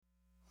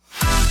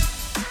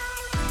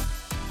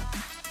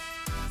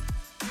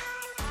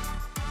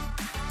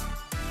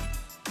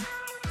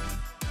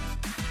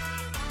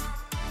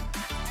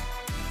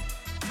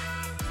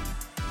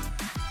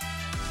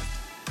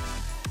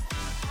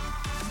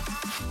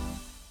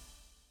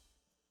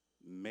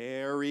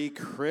Merry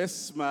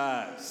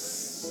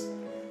Christmas.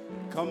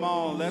 Come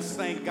on, let's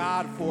thank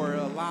God for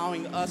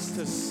allowing us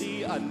to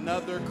see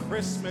another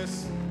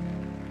Christmas.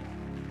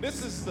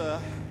 This is the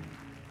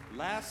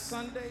last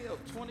Sunday of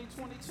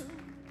 2022.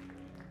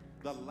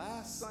 The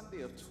last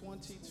Sunday of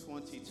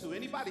 2022.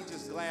 Anybody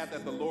just glad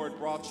that the Lord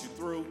brought you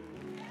through?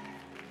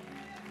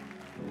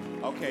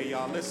 Okay,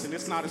 y'all, listen,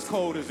 it's not as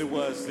cold as it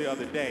was the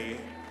other day.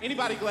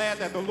 Anybody glad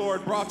that the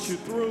Lord brought you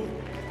through?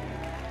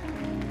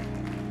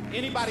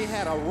 Anybody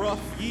had a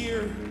rough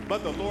year,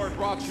 but the Lord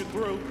brought you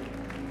through?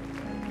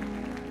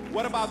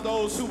 What about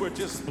those who were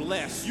just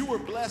blessed? You were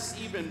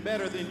blessed even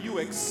better than you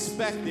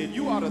expected.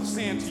 You ought to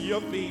stand to your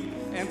feet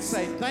and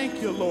say,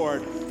 thank you,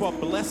 Lord, for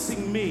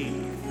blessing me.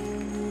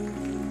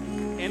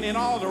 And then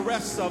all the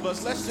rest of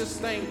us, let's just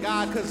thank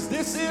God, because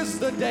this is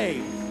the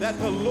day that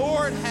the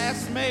Lord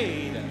has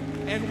made,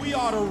 and we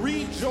ought to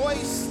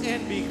rejoice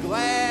and be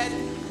glad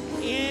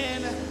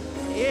in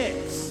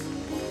it.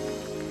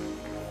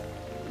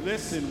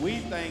 Listen, we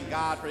thank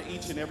God for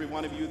each and every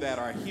one of you that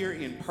are here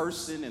in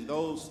person and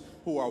those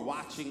who are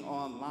watching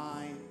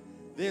online.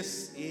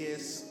 This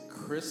is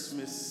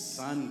Christmas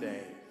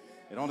Sunday.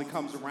 It only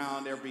comes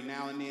around every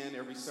now and then,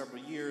 every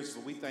several years,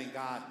 but we thank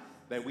God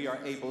that we are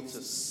able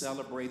to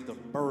celebrate the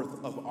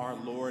birth of our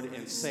Lord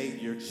and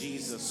Savior,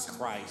 Jesus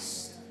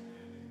Christ.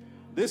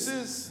 This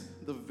is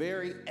the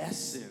very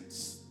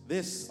essence.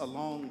 This,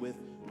 along with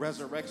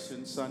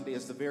Resurrection Sunday,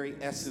 is the very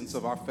essence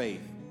of our faith.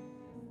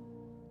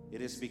 It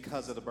is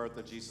because of the birth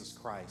of Jesus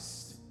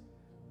Christ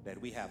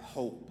that we have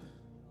hope,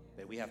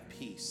 that we have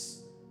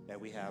peace, that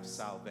we have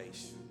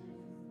salvation.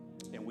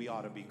 And we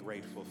ought to be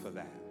grateful for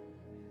that.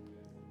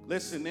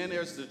 Listen, then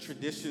there's the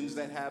traditions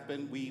that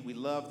happen. We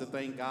love to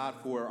thank God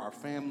for our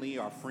family,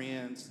 our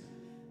friends.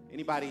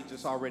 Anybody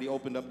just already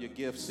opened up your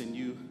gifts and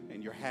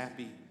you're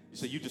happy?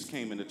 So you just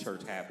came into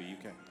church happy. You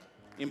came.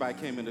 Anybody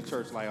came into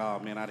church like, oh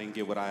man, I didn't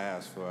get what I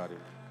asked for. I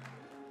didn't.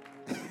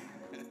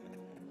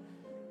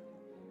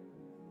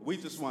 We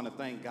just want to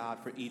thank God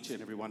for each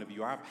and every one of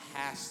you. Our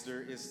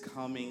pastor is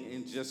coming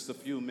in just a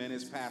few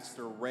minutes,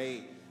 Pastor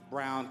Ray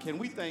Brown. Can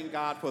we thank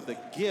God for the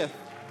gift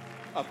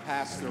of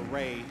Pastor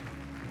Ray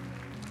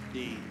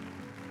D.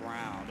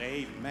 Brown?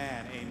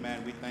 Amen,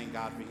 amen. We thank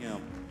God for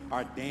him.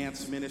 Our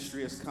dance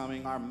ministry is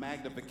coming. Our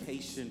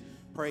magnification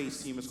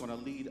praise team is going to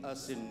lead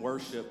us in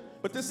worship.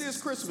 But this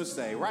is Christmas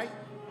Day, right?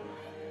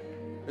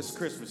 It's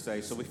Christmas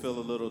Day, so we feel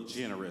a little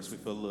generous.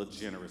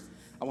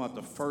 I want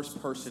the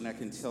first person that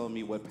can tell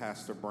me what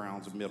Pastor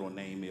Brown's middle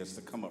name is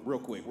to come up real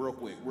quick. Real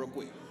quick. No.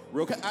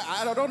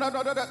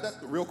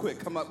 Real quick.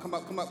 Come up.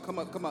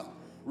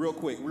 Real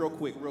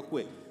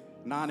quick.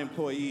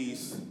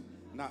 Non-employees.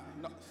 No,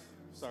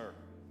 sir.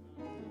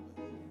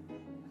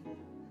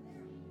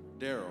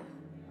 Daryl.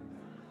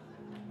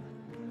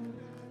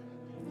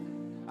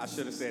 I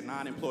should have said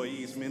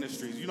non-employees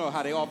ministries. You know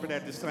how they offer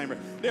that disclaimer.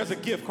 There's a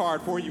gift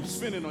card for you.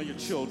 Spend it on your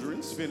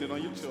children.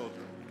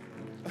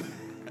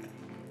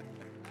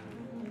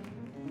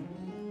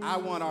 I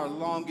want our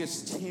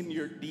longest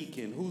tenured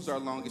deacon. Who's our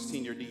longest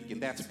tenured deacon?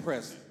 That's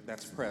present.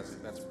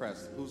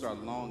 Who's our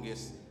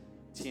longest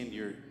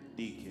tenured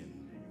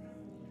deacon?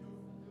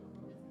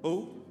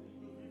 Who?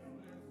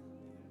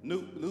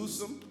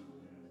 Newsom?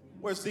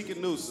 Where's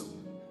Deacon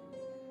Newsom?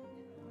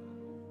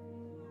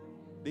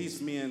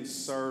 These men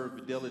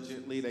serve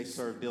diligently. They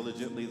serve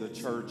diligently the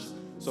church.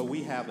 So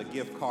we have a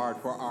gift card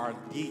for our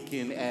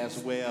deacon as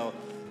well.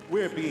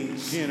 We're being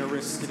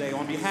generous today.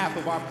 On behalf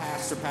of our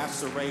pastor,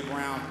 Pastor Ray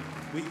Brown,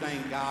 we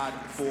thank God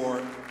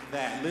for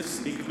that.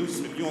 Listen, Deacon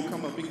Newsom, if you don't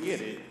come up and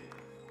get it,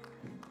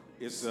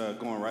 it's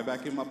going right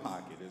back in my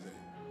pocket, is it?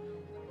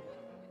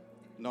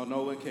 No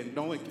one can.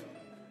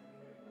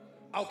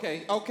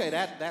 Okay,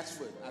 that's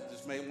what I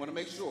just want to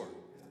make sure.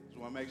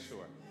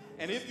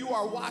 And if you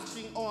are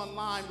watching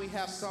online, we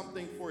have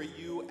something for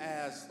you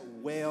as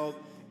well.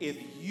 If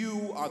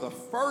you are the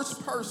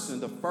first person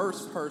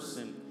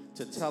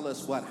to tell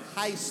us what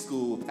high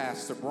school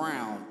Pastor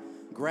Brown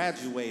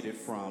graduated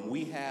from,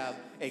 we have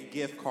a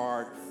gift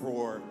card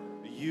for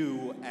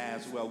you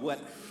as well. What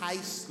high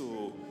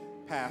school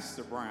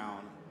Pastor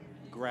Brown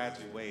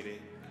graduated?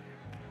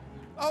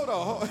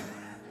 Oh,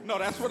 no,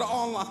 that's for the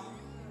online.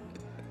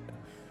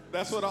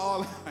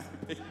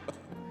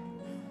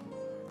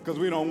 Because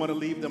we don't want to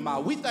leave them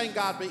out. We thank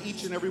God for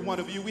each and every one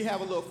of you. We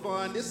have a little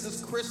fun. This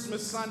is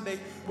Christmas Sunday.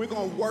 We're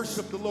going to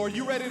worship the Lord.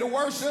 You ready to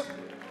worship?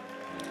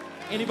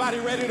 Anybody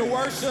ready to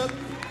worship?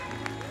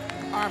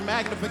 Our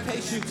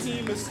magnification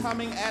team is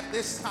coming at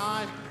this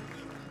time.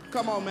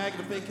 Come on,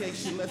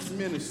 magnification. Let's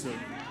minister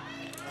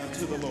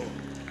unto the Lord.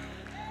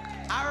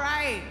 All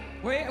right.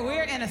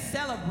 We're in a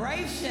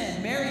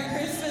celebration. Merry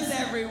Christmas,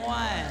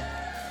 everyone.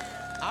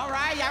 All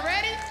right. Y'all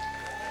ready?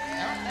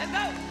 Let's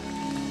go.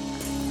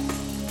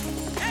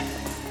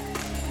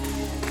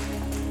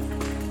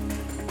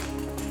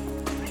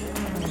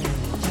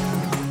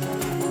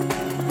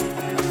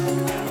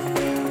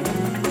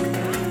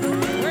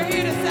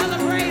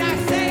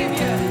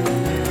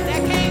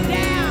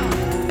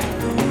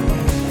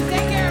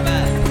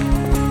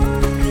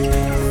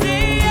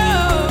 See you.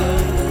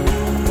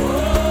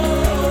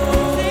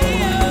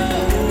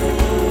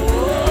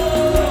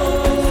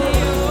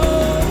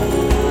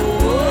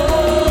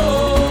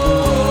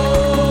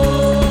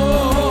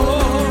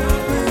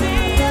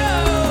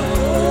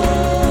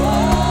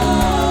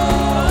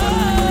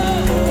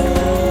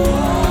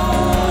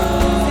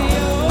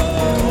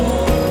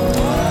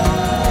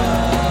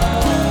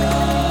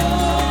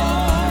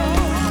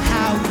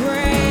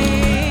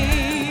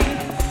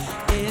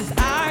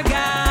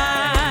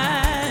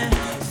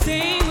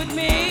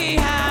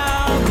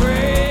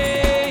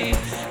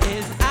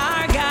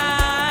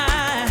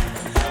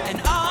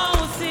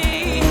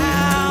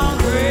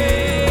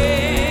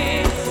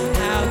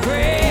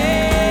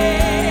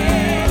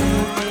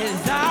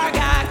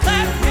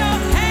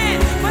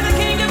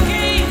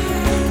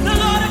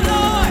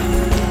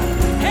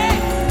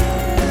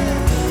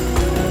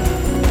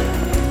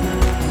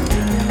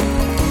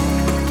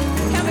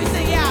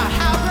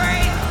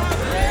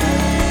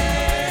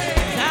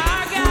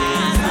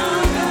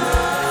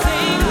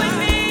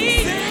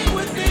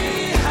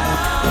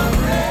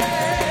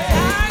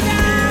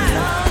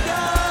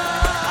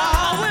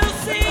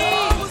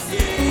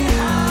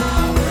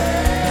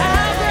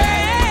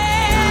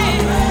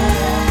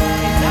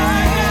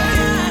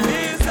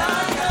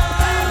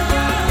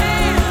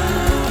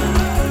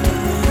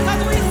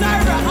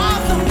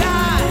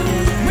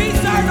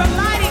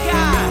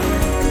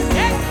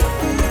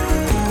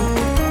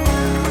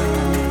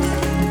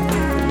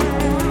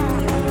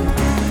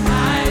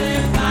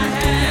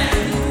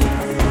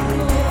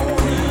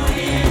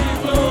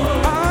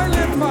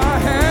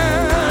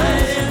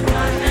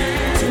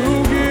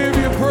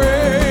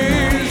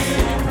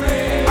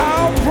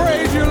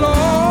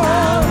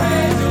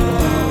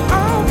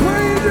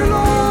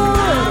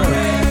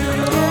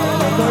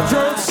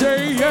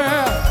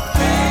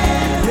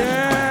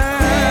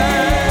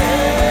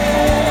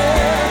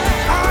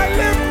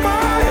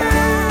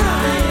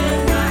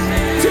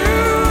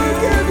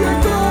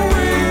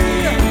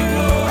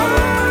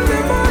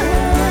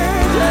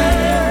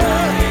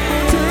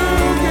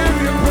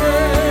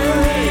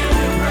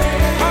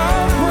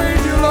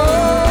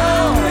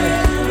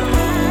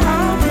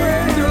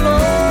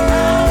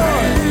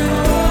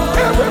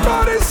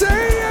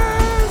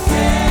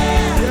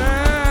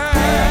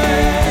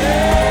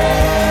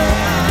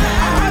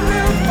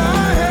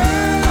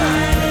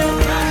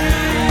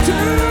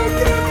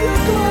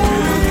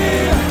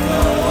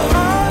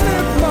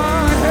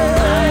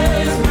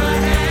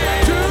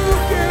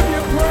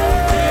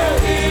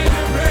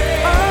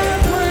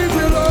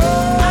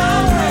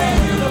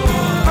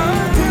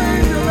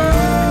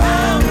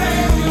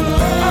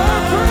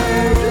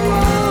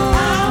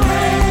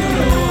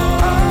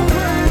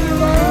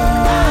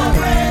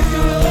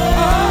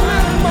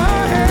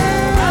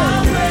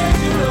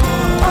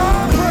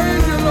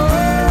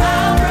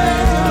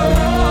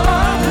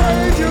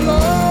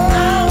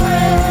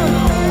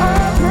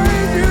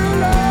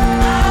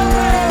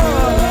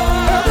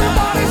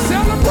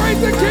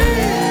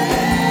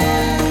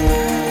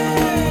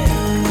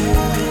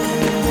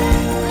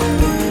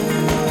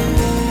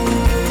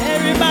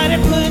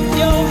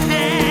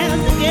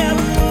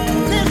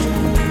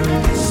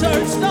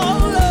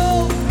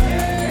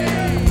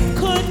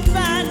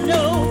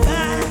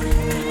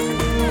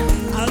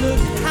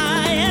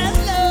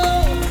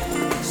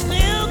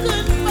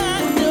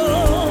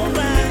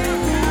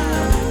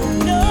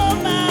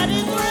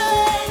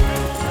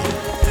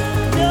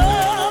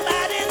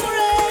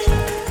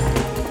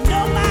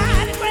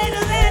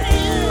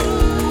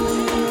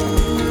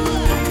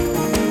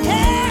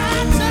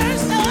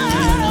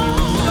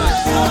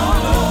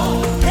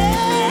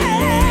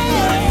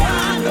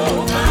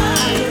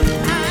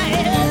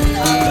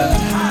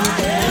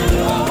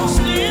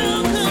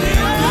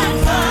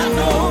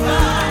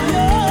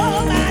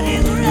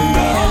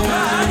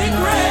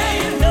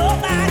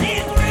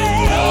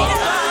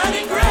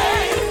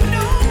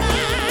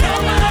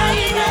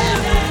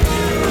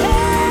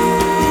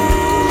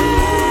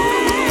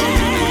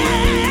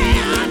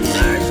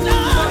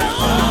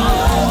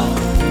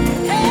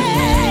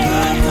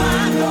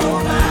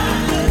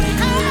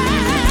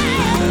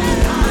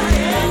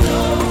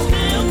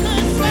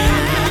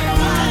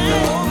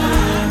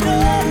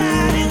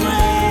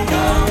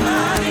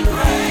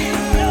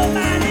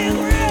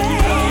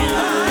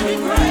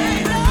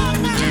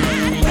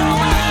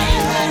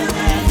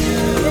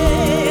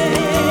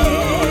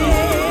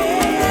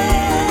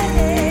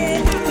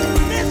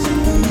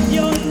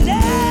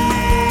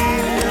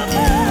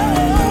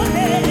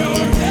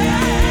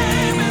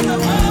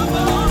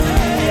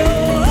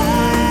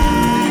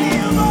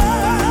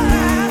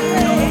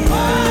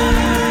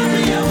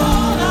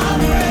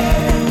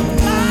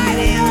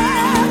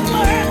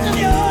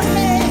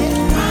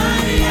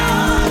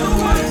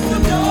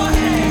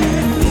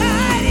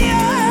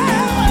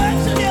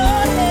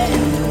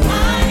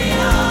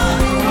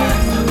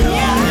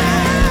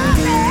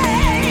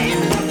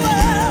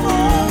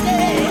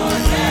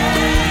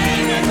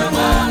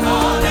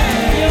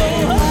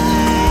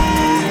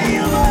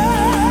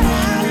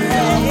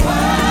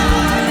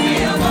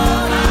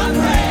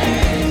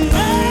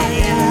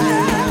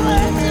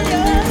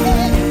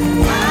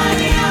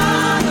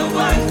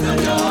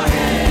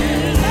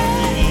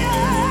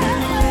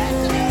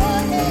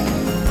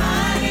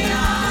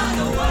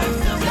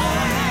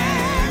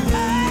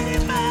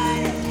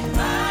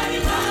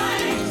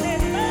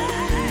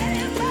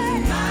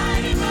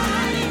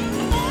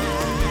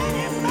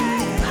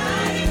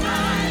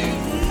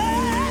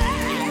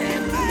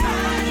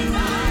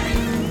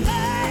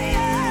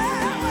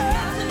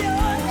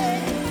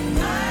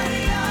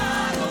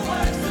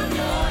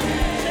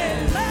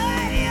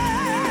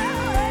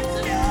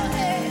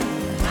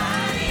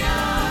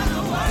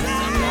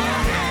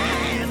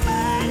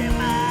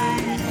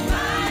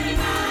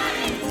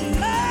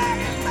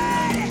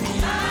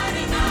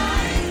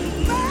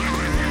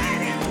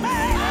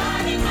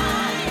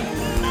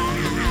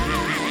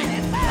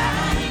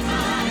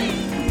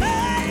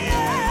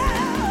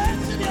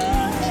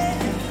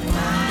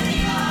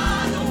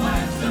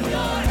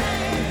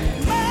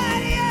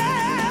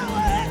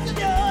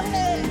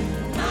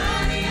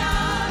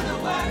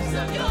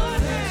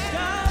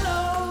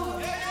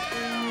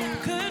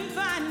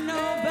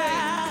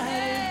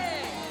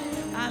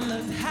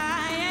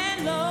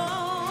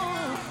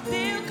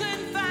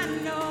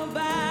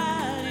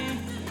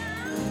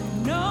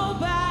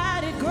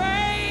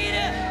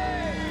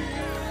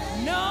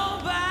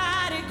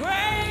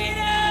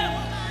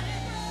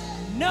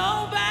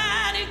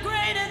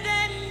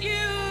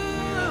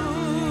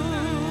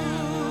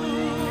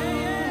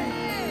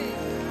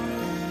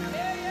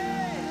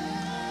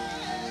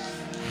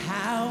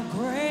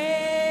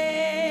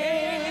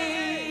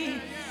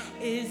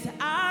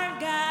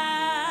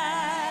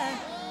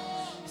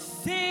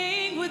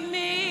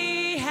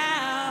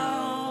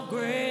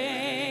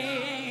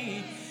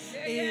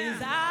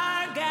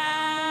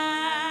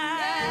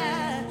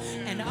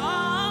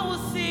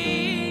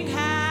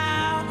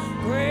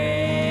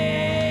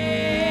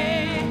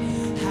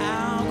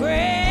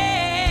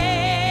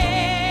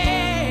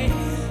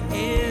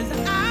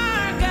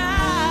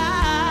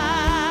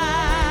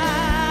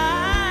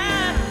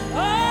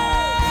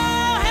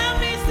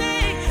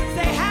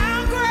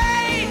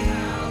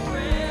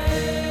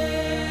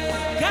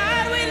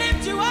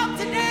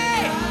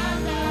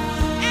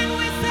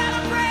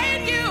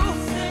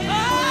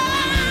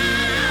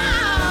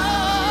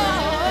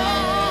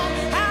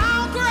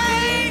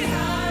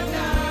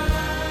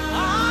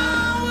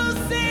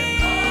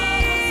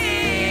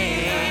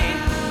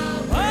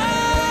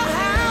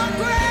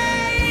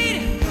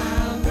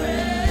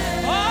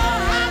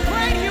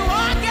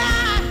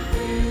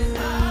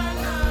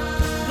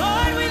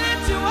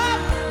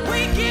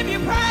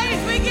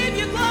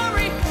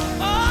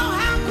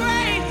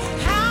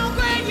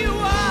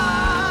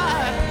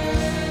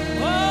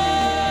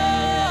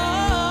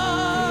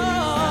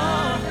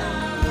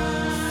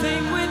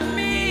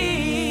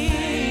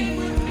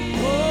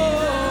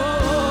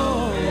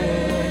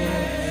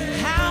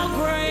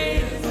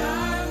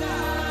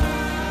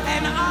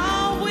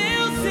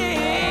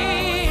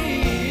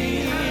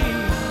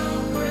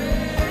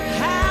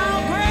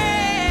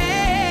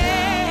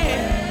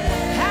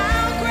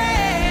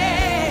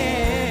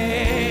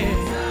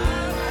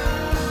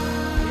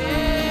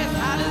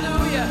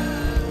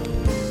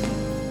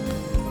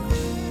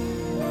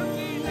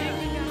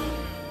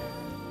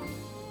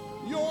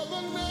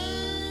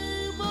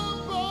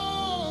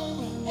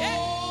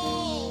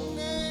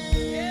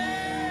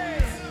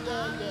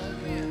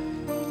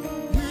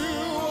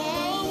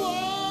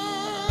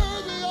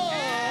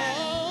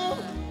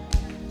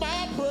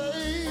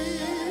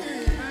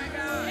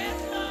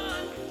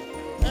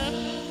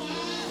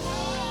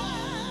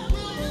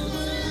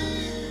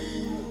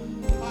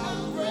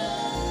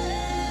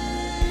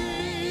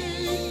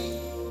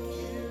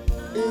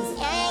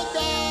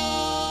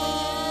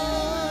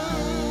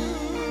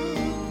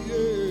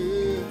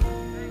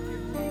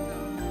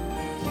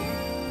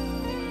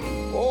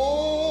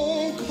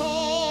 Oh,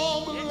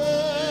 come,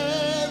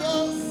 let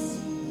us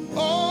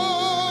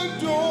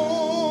adore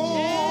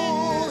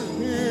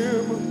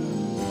him.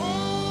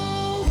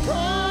 Oh,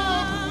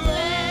 come,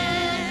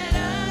 let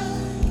us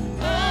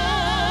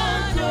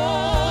adore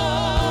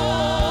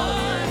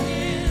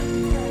him.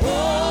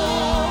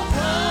 Oh,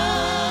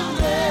 come,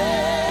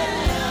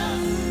 let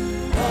us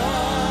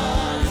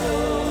adore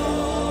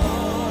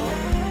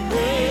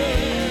him.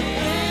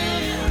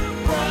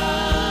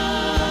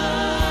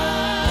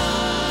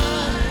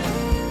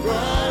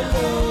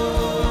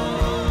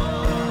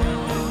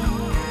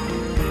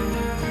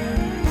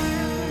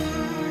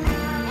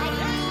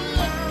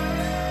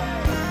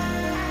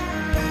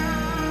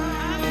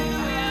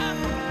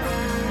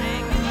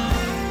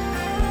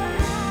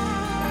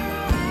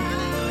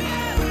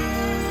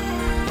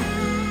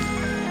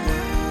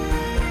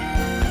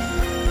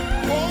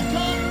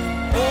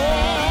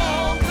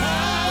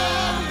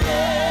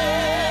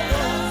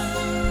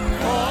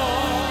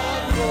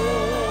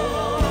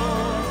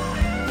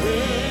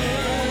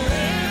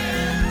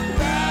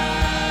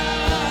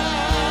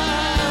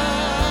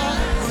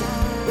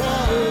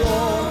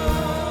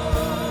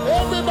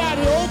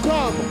 Everybody, oh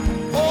come,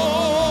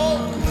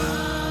 oh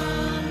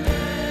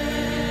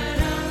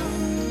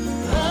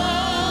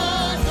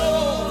come,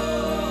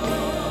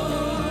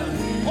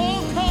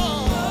 oh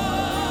come,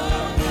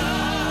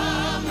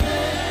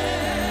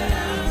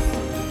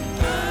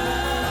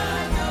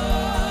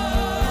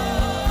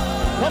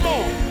 come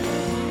on.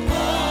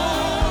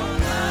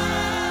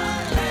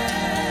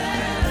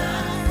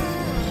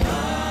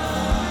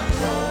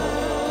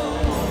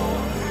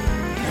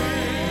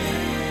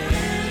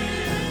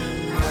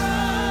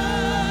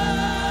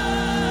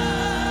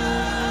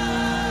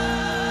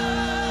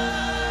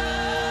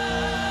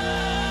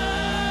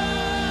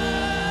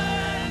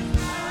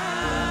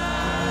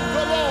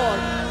 The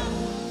Lord.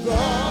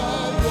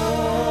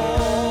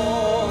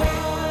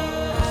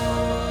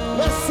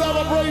 Let's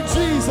celebrate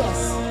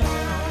Jesus.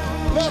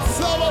 Let's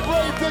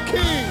celebrate the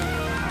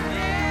King.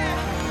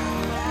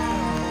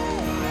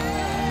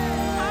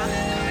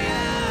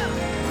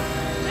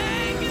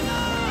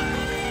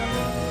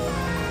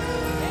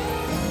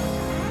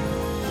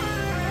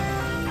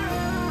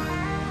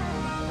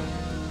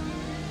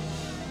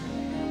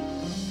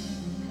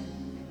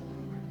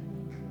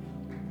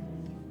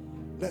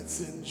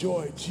 Let's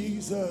enjoy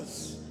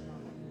Jesus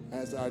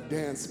as our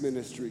dance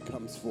ministry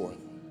comes forth.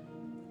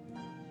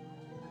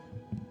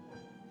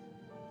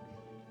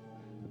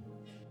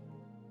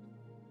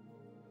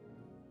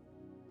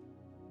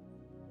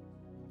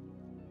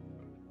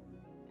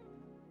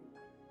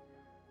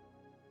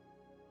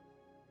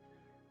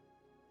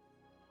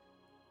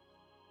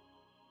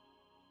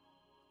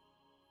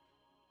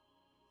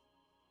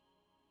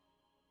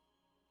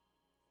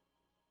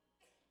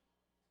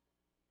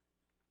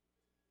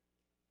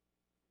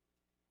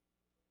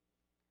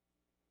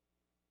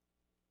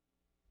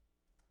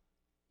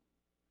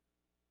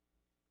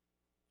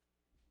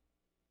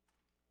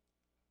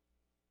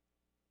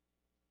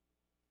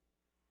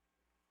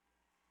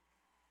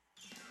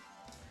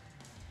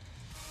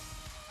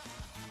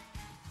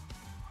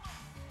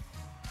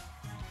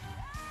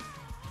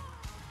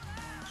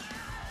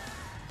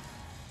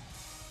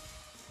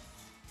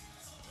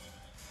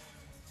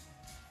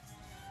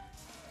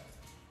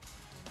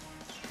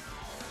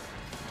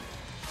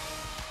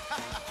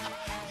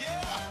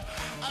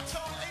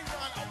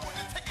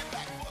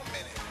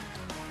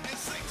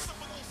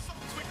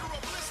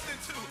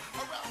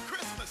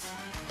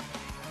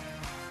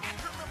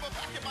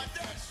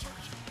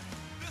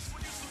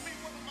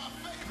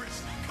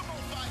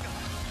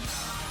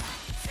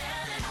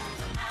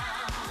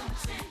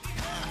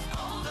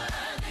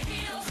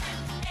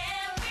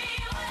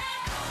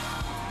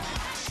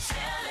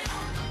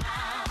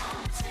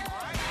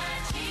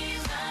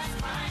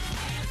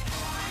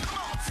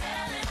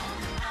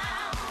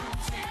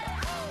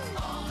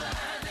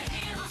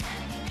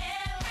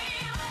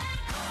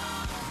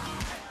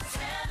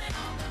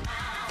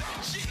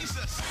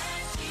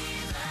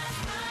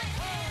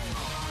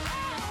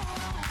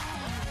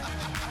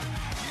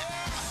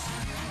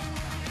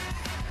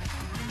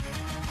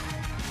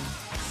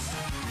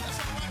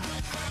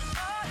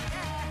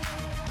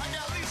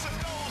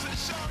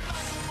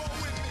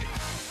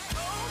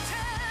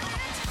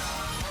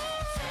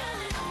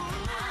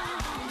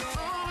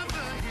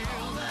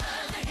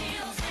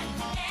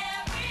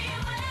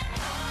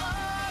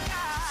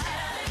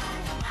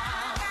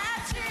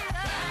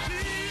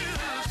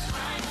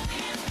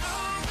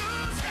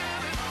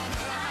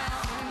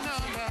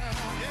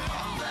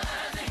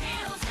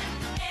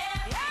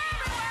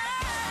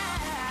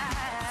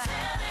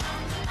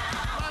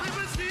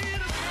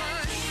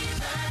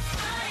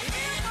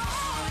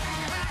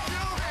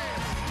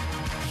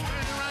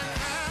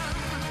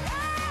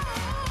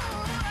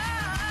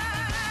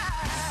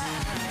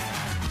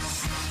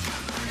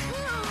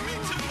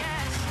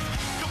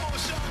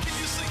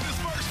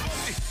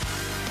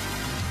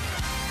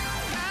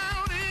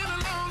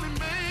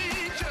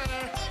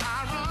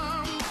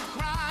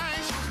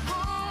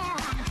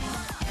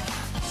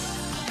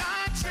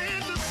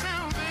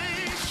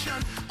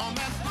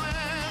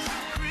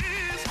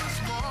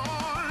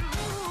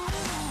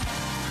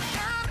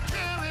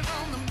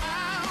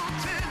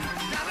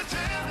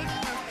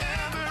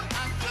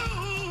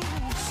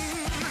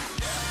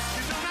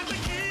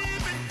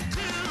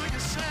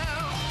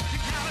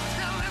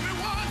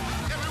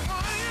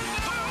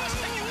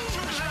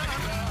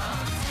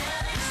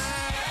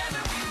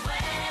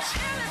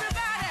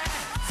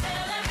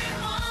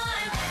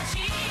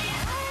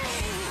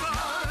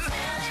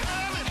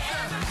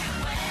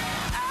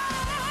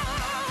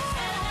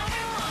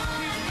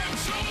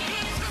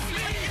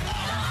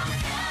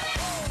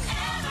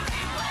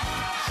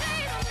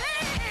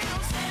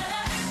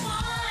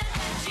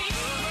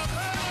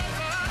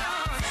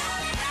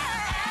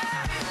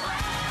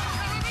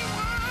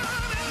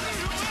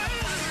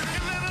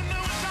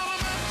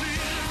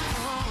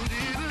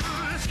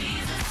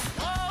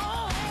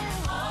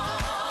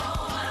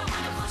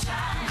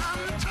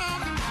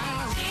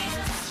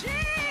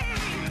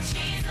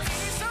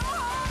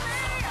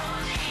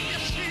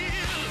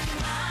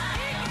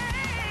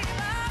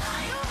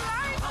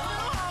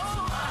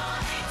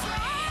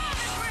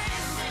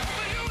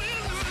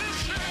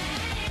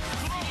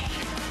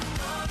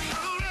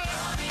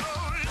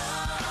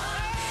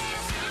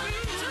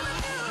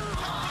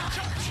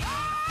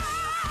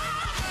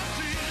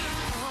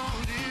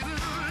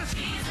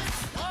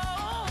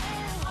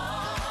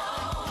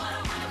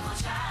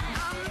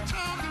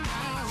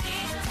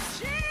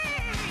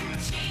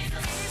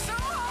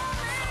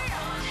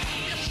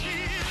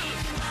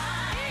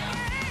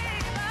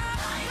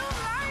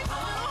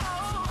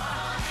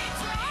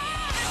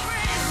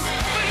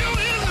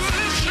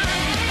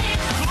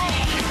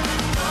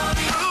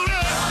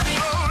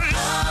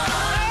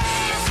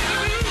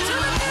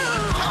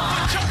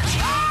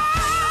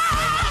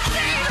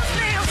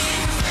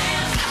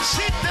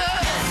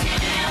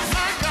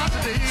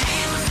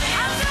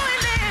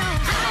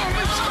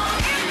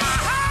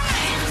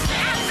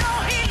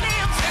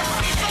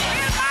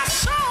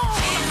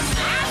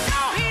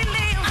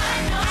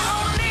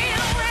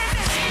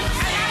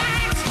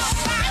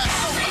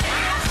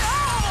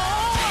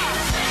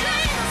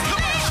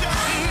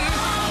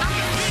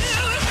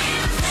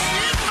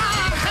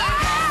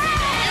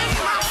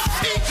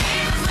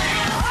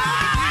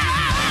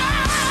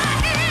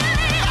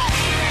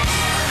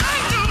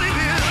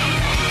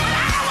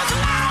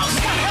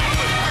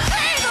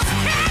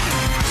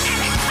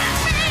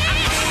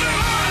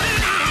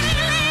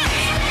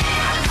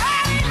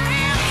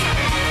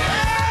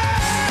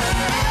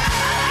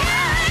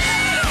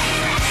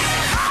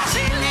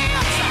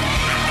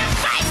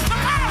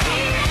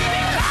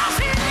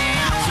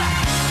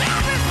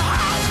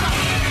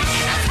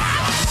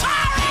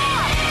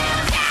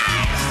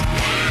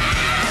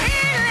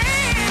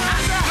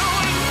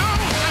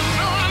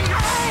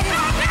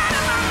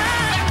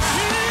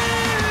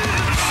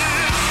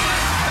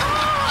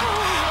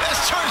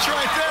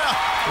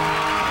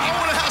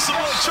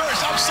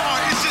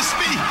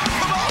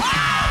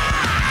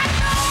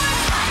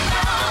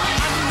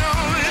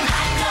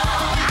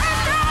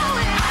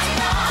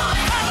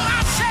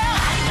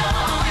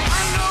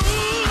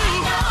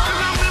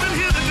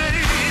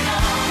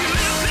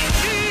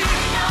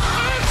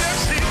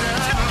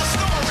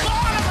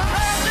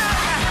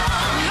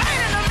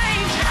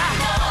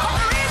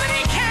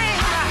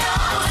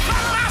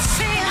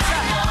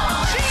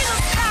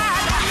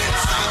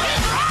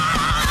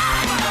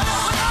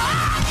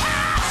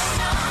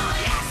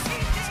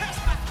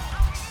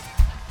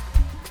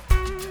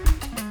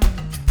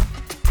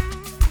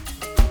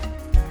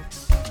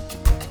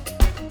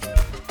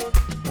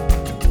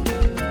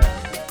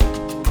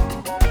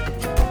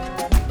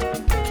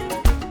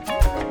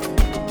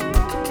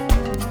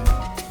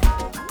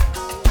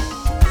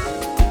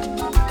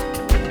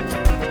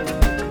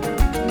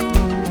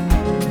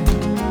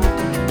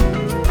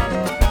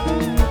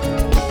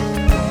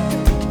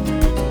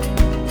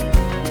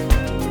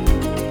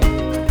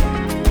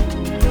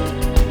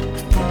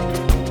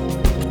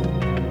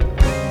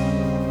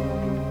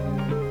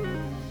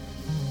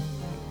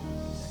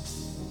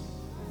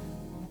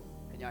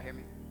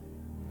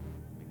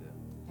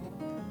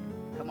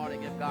 to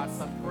give God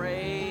some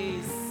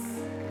praise.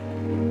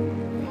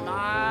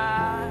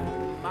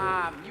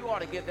 My, you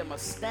ought to give them a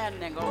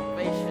standing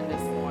ovation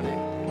this morning.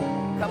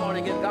 Come on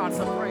and give God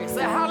some praise.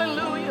 Say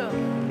hallelujah.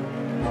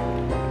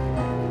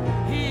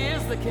 He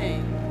is the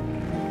King.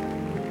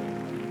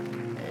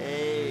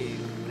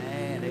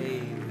 Amen,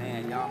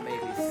 amen. Y'all may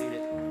be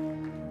seated.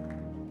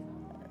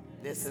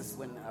 This is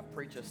when a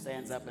preacher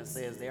stands up and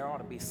says there ought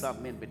to be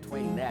something in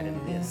between that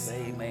and this.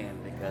 Amen.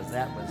 Because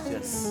that was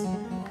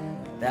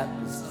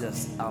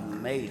just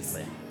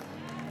amazing.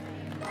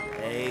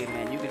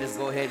 Amen. You can just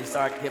go ahead and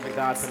start giving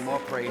God some more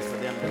praise for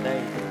them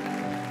today.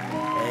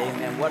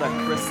 Amen. What a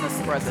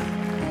Christmas present.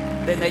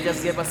 Didn't they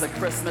just give us a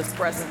Christmas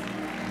present?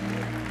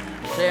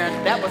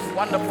 Sharon, that was a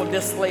wonderful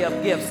display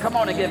of gifts. Come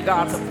on and give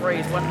God some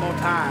praise one more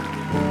time.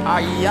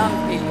 Our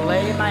young people,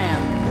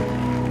 amen.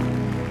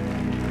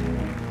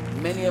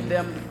 Many of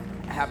them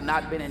have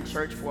not been in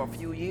church for a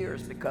few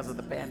years because of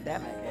the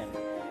pandemic. And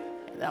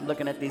I'm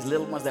looking at these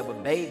little ones that were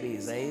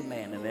babies,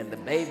 amen. And then the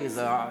babies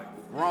are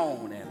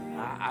grown. And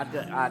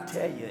I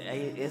tell you,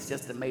 it's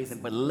just amazing.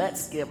 But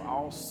let's give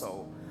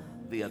also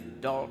the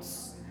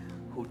adults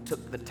who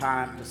took the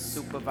time to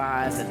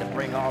supervise and to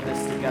bring all this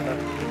together.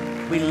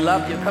 We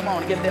love you. Come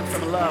on, give them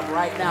some love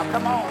right now.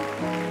 Come on.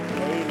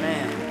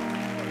 Amen.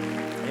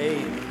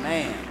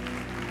 Amen.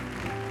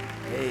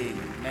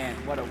 Amen.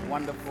 What a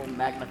wonderful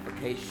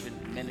magnification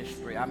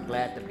ministry. I'm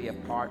glad to be a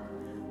part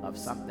of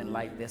something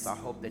like this. I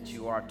hope that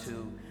you are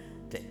too.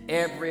 To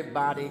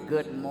everybody,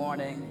 good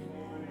morning.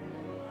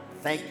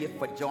 Thank you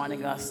for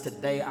joining us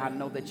today. I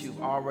know that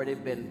you've already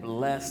been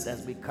blessed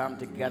as we come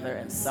together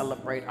and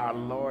celebrate our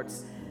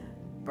Lord's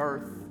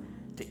birth.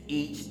 To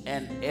each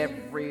and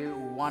every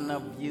one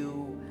of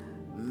you,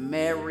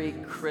 Merry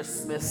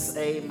Christmas.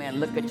 Amen.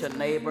 Look at your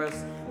neighbors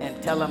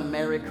and tell them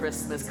Merry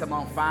Christmas. Come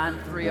on, find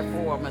 3 or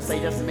 4 of them and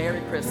say just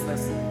Merry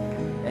Christmas.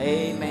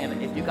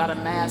 Amen. If you got a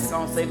mask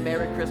on, say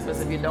Merry Christmas.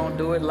 If you don't,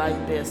 do it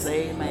like this.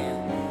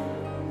 Amen.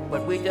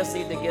 But we just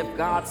need to give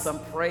God some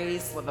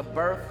praise for the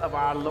birth of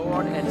our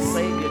Lord and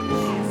Savior,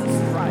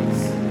 Jesus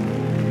Christ.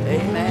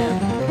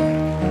 Amen.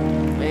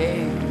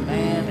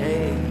 Amen.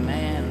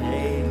 Amen.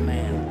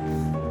 Amen.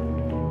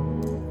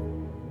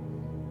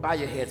 Bow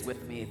your heads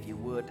with me if you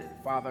would.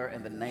 Father,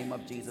 in the name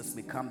of Jesus,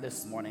 we come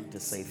this morning to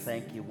say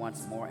thank you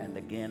once more and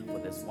again for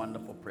this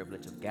wonderful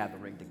privilege of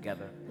gathering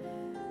together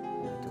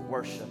to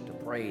worship, to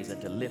praise,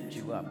 and to lift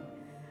you up.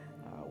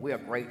 We are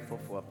grateful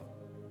for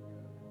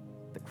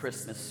the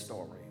Christmas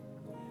story.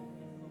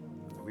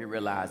 We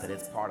realize that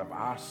it's part of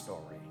our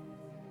story.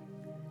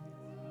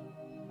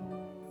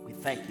 We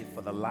thank you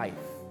for the life,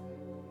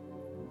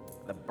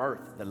 the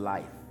birth, the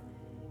life,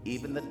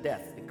 even the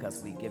death,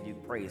 because we give you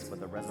praise for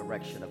the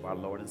resurrection of our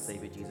Lord and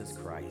Savior Jesus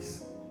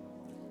Christ.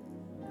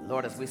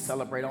 Lord, as we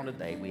celebrate on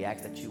today, we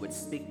ask that you would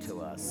speak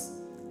to us,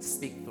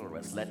 speak through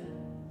us. Let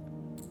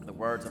the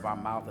words of our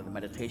mouth and the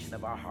meditation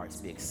of our hearts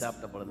be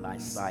acceptable in thy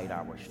sight,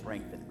 our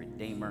strength and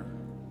redeemer.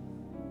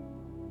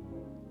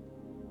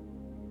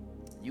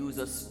 Use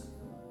us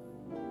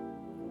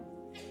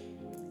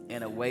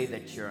in a way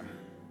that your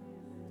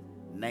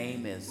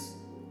name is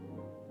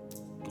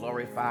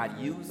glorified.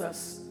 Use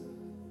us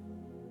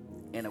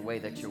in a way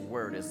that your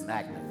word is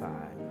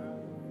magnified.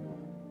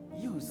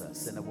 Use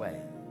us in a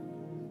way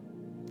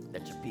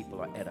that your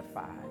people are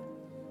edified.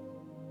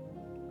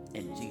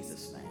 In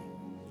Jesus' name,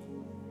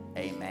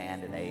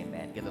 amen and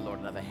amen. Give the Lord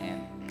another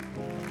hand.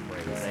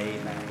 Praise,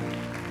 amen.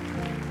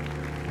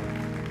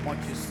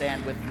 Won't you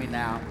stand with me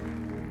now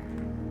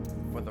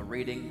for the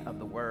reading of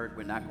the word?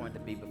 We're not going to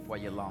be before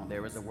you long.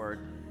 There is a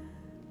word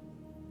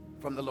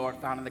from the Lord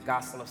found in the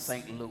Gospel of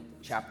St. Luke,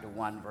 chapter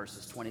 1,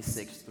 verses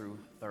 26 through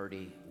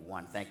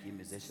 31. Thank you,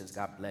 musicians.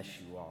 God bless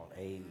you all.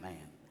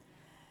 Amen.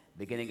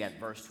 Beginning at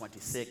verse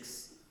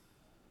 26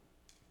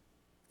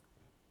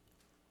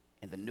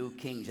 in the New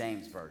King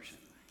James Version.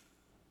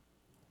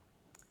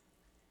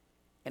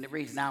 And it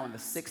reads, now in the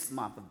 6th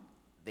month,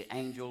 the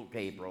angel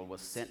Gabriel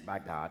was sent by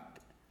God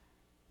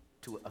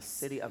to a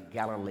city of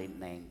Galilee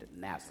named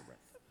Nazareth,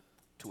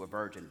 to a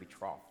virgin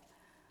betrothed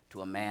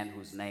to a man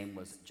whose name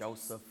was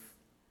Joseph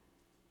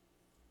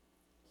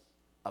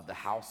of the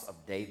house of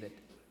David.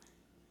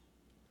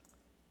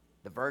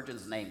 The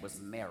virgin's name was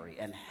Mary,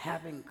 and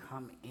having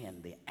come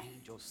in, the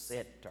angel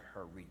said to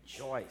her,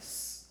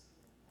 rejoice,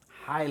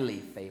 highly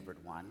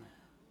favored one,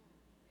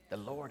 the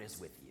Lord is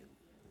with you.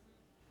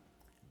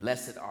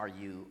 Blessed are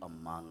you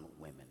among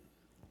women.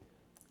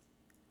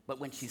 But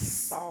when she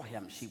saw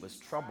him, she was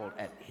troubled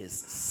at his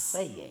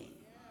saying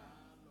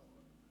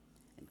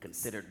and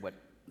considered what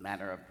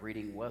manner of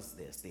greeting was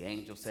this. The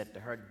angel said to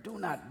her, do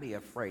not be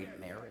afraid,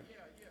 Mary,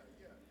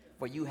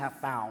 for you have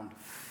found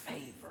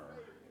favor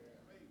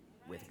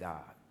with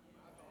God.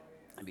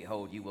 And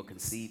behold, you will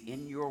conceive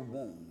in your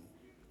womb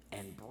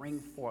and bring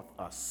forth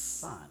a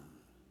son,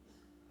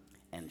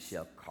 and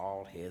shall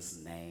call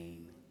his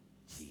name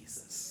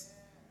Jesus.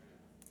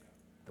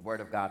 The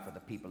word of God for the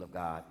people of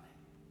God.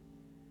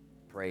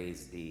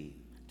 Praise be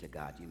to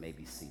God. You may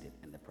be seated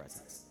in the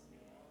presence.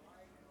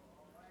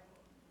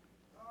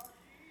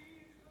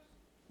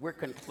 We're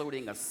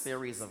concluding a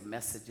series of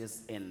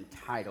messages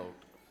entitled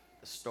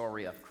The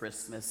Story of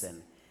Christmas,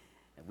 and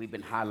we've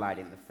been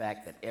highlighting the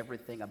fact that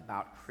everything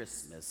about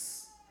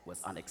Christmas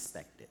was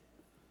unexpected.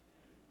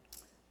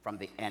 From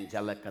the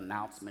angelic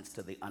announcements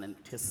to the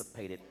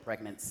unanticipated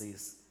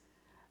pregnancies,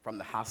 from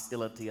the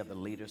hostility of the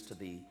leaders to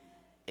the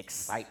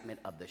excitement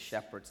of the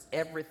shepherds,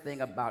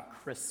 everything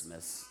about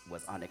Christmas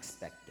was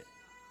unexpected.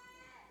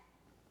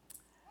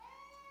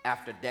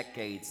 After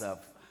decades of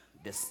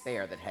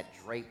despair that had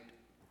draped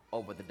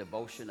over the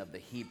devotion of the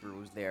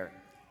Hebrews, their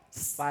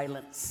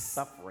silent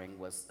suffering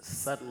was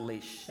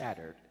suddenly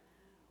shattered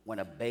when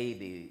a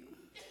baby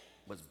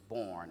was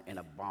born in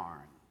a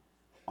barn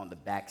on the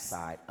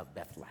backside of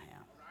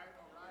Bethlehem.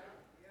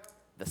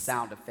 The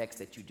sound effects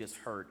that you just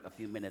heard a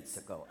few minutes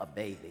ago, a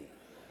baby.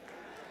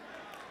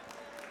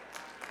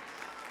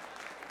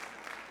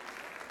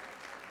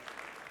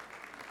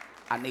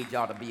 I need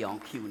y'all to be on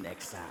cue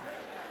next time.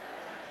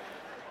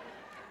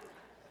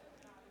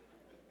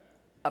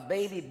 A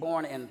baby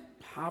born in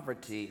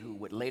poverty who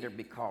would later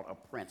be called a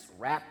prince,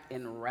 wrapped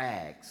in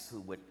rags who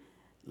would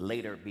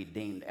later be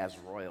deemed as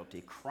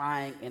royalty,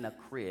 crying in a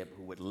crib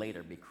who would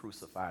later be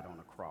crucified on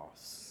a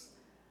cross.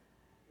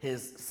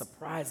 His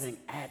surprising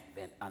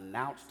advent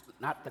announced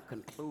not the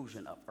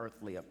conclusion of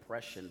earthly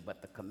oppression,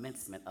 but the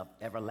commencement of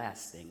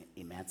everlasting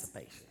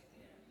emancipation.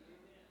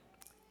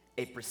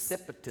 A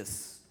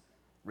precipitous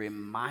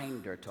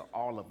reminder to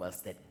all of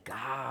us that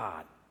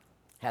God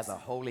has a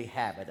holy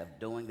habit of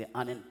doing the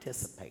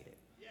unanticipated,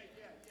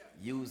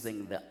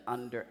 using the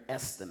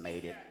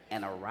underestimated,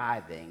 and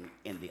arriving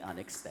in the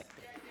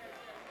unexpected.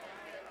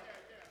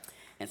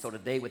 And so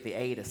today, with the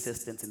aid,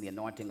 assistance, and the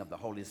anointing of the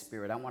Holy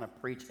Spirit, I want to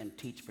preach and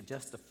teach for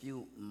just a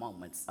few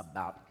moments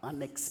about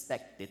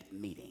unexpected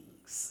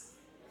meetings.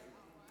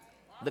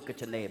 Look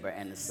at your neighbor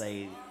and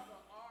say,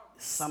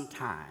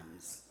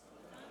 sometimes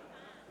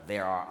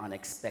there are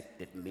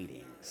unexpected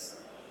meetings.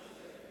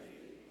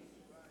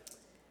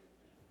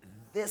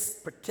 This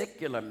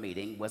particular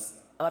meeting was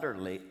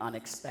utterly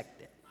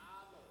unexpected.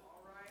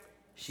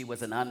 She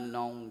was an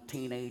unknown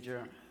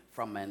teenager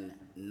from a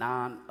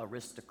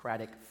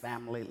non-aristocratic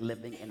family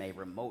living in a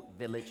remote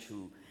village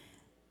who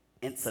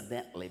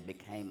incidentally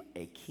became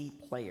a key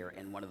player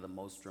in one of the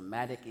most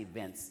dramatic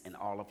events in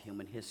all of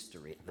human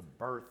history, the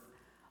birth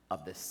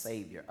of the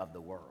Savior of the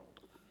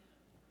world.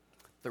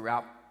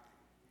 Throughout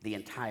the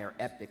entire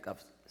epic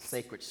of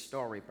sacred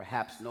story,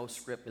 perhaps no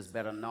script is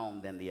better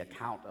known than the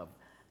account of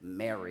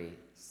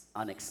Mary's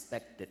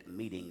unexpected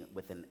meeting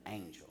with an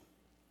angel.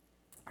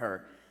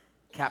 Her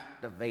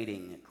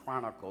captivating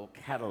chronicle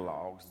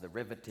catalogs the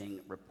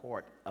riveting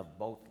report of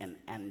both an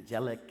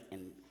angelic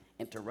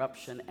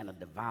interruption and a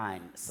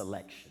divine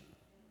selection.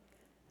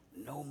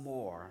 No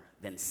more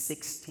than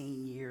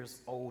 16 years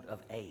old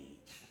of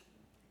age,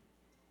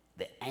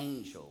 the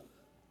angel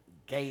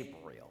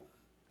Gabriel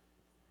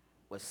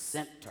was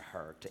sent to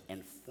her to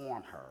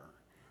inform her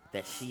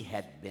that she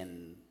had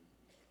been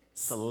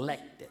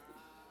selected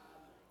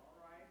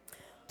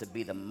to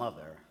be the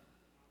mother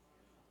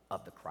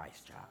of the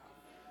Christ child.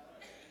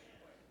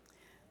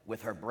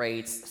 With her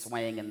braids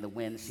swaying in the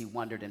wind, she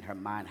wondered in her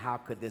mind, how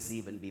could this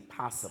even be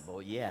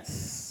possible?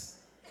 Yes,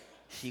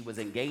 she was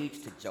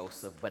engaged to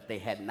Joseph, but they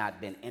had not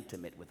been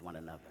intimate with one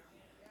another.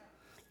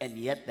 And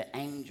yet the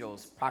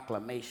angel's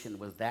proclamation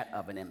was that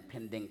of an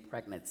impending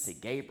pregnancy.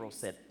 Gabriel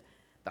said,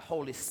 the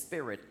Holy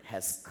Spirit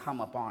has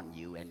come upon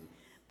you, and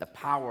the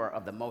power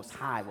of the Most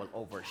High will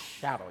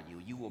overshadow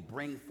you. You will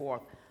bring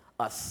forth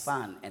a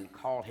son and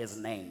call his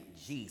name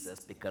Jesus,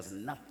 because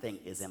nothing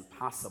is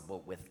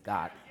impossible with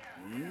God.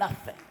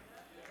 Nothing.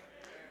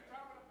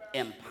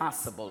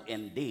 Impossible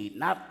indeed.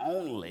 Not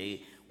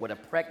only would a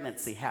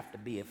pregnancy have to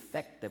be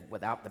effective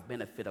without the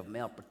benefit of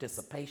male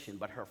participation,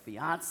 but her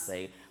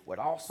fiance would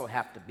also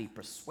have to be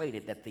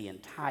persuaded that the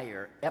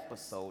entire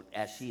episode,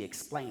 as she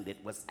explained it,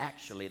 was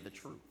actually the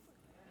truth.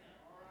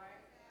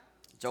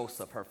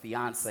 Joseph, her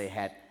fiance,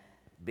 had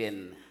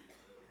been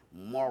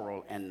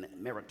moral and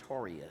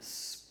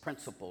meritorious,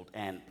 principled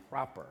and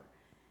proper.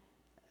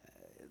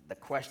 The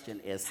question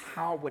is,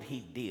 how would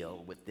he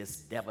deal with this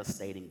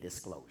devastating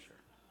disclosure?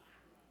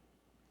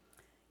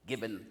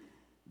 Given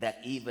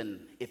that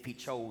even if he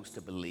chose to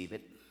believe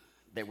it,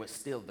 there was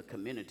still the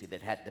community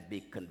that had to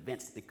be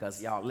convinced,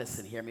 because y'all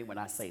listen, hear me when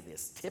I say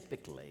this.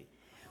 Typically,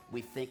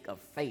 we think of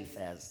faith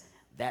as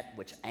that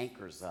which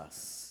anchors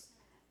us,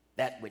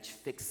 that which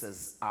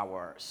fixes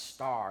our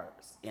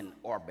stars in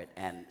orbit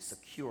and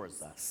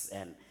secures us,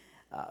 and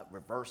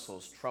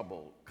reversals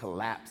trouble,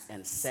 collapse,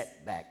 and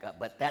setback.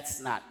 But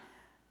that's not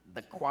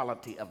the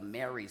quality of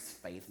Mary's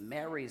faith.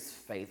 Mary's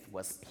faith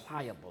was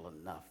pliable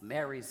enough.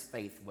 Mary's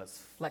faith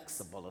was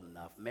flexible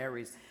enough.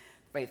 Mary's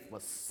faith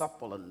was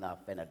supple enough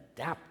and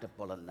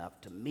adaptable enough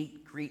to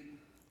meet, greet,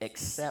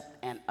 accept,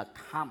 and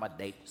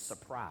accommodate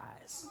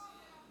surprise.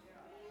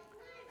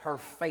 Her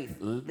faith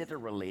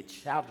literally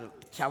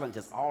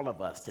challenges all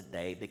of us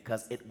today,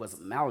 because it was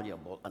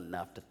malleable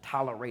enough to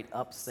tolerate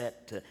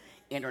upset, to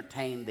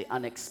entertain the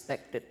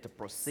unexpected, to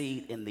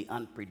proceed in the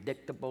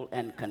unpredictable,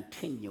 and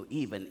continue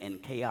even in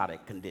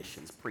chaotic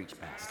conditions. Preach,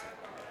 Pastor.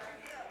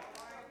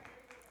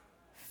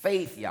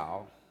 Faith,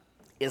 y'all,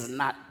 is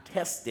not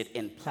tested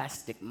in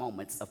plastic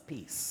moments of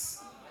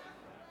peace,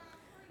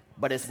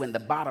 but it's when the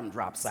bottom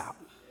drops out.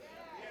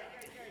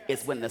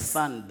 It's when the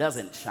sun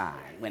doesn't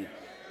shine,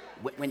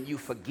 when you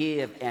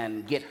forgive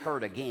and get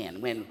hurt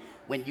again,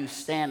 when you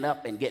stand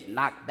up and get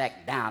knocked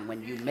back down,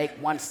 when you make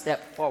one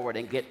step forward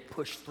and get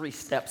pushed 3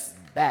 steps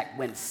back,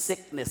 when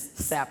sickness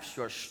saps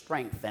your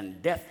strength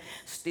and death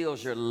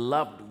steals your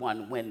loved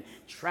one, when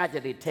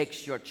tragedy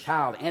takes your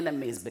child,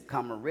 enemies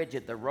become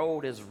rigid, the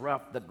road is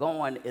rough, the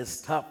going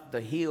is tough, the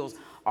hills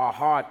are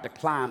hard to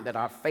climb, that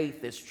our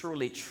faith is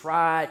truly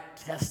tried,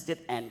 tested,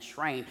 and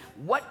trained.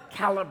 What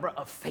caliber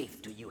of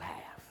faith do you have?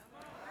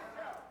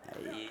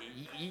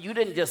 You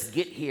didn't just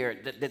get here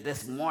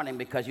this morning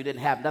because you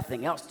didn't have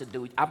nothing else to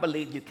do. I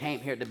believe you came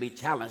here to be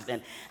challenged,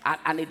 and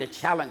I need to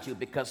challenge you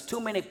because too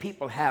many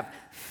people have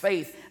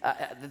faith,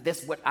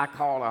 this what I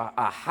call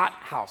a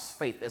hothouse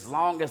faith. As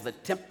long as the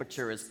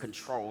temperature is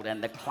controlled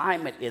and the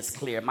climate is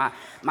clear,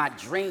 my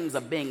dreams are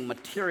being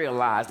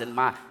materialized and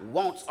my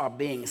wants are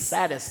being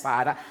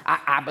satisfied.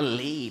 I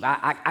believe.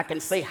 I can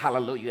say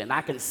hallelujah and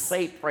I can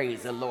say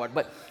praise the Lord,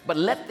 but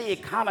let the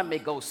economy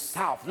go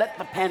south. Let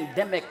the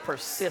pandemic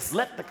persist.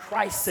 Let the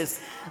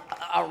crisis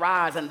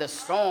arise and the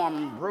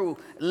storm brew.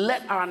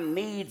 Let our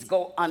needs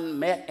go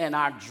unmet and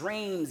our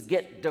dreams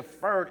get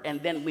deferred, and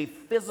then we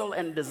fizzle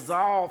and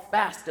dissolve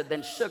faster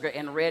than sugar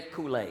in red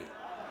Kool-Aid.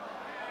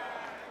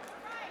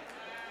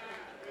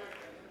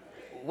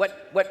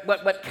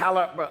 What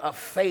caliber of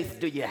faith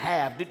do you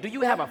have? Do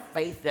you have a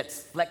faith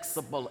that's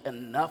flexible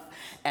enough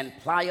and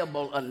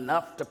pliable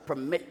enough to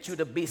permit you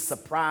to be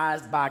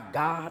surprised by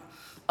God?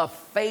 A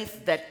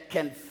faith that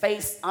can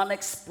face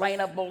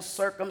unexplainable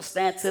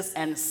circumstances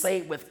and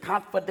say with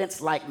confidence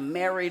like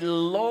Mary,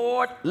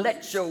 Lord,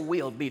 let your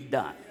will be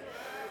done.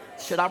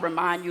 Should I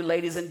remind you,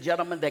 ladies and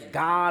gentlemen, that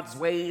God's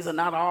ways are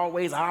not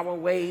always our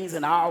ways,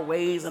 and our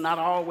ways are not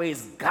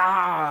always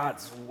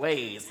God's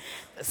ways.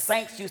 The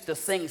saints used to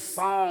sing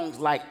songs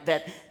like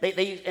that.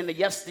 They in the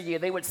yesteryear,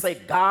 they would say,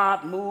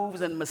 God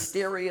moves in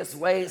mysterious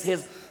ways,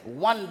 his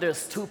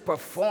wonders to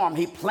perform.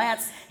 He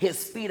plants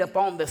his feet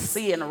upon the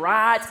sea and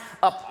rides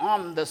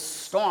upon the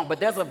storm. But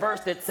there's a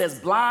verse that says,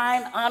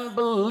 blind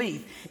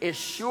unbelief is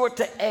sure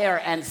to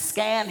err and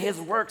scan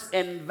his works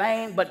in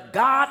vain, but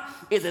God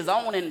is his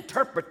own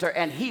interpreter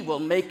and he will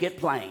make it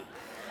plain.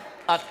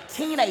 A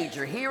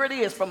teenager, here it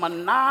is, from a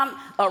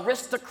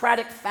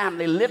non-aristocratic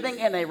family living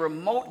in a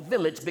remote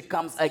village,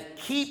 becomes a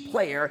key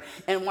player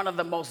in one of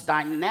the most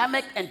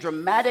dynamic and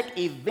dramatic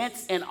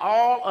events in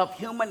all of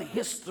human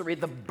history,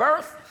 the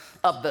birth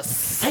of the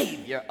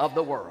Savior of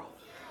the world.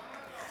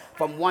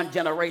 From one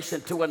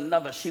generation to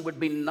another, she would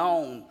be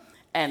known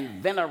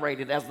and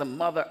venerated as the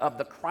mother of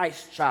the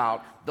Christ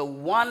child, the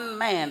one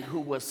man who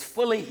was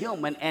fully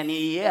human and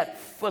yet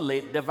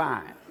fully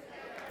divine.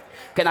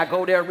 Can I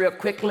go there real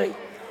quickly?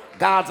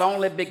 God's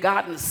only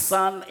begotten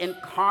Son,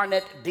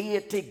 incarnate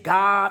deity,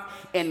 God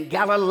in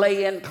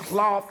Galilean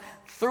cloth.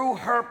 Through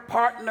her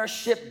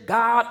partnership,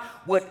 God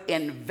would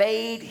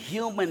invade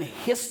human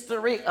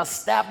history,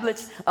 establish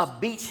a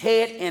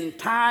beachhead in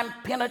time,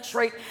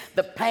 penetrate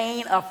the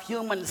pain of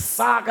human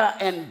saga,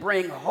 and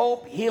bring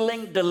hope,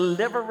 healing,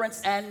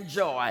 deliverance, and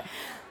joy.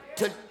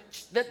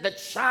 The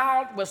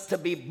child was to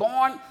be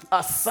born,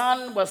 a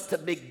son was to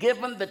be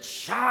given. The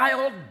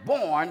child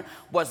born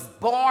was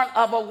born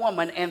of a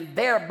woman and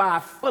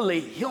thereby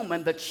fully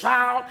human. The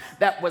child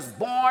that was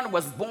born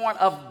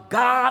of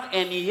God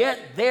and yet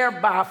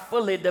thereby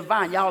fully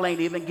divine. Y'all ain't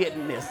even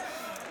getting this.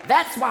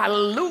 That's why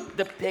Luke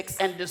depicts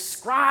and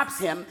describes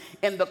him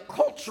in the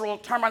cultural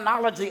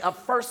terminology of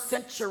first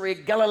century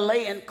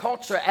Galilean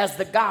culture as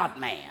the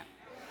God-man.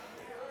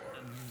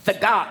 The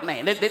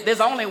God-man.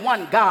 There's only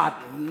one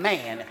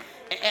God-man.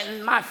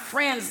 And my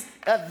friends,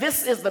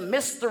 this is the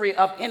mystery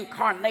of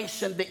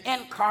incarnation. The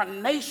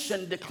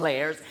incarnation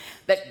declares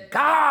that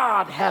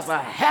God has a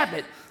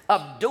habit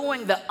of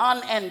doing the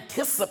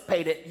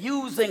unanticipated,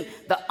 using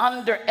the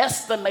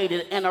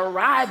underestimated, and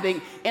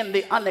arriving in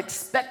the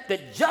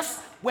unexpected just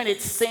when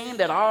it seemed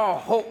that all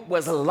hope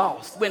was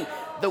lost, when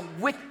the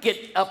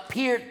wicked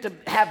appeared to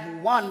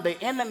have won, the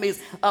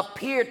enemies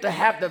appeared to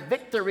have the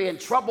victory, and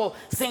trouble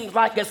seems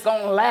like it's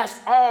going to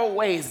last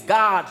always,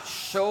 God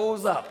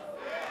shows up.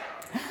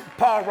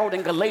 Paul wrote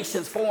in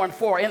Galatians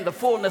 4:4, in the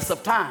fullness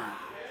of time,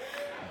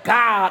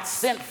 God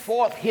sent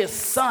forth his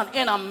son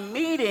in a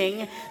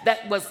meeting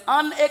that was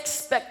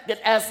unexpected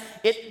as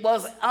it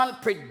was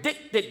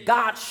unpredicted.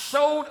 God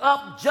showed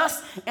up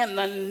just in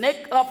the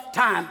nick of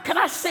time. Can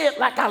I say it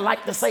like I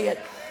like to say it?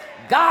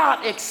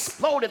 God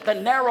exploded the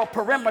narrow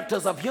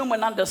perimeters of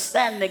human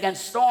understanding and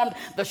stormed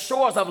the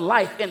shores of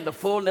life in the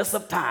fullness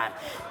of time.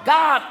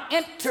 God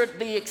entered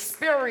the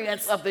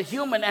experience of the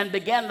human and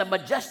began the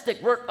majestic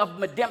work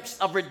of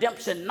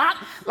redemption, not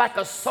like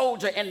a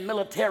soldier in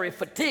military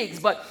fatigues,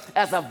 but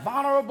as a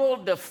vulnerable,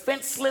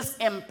 defenseless,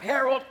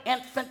 imperiled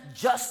infant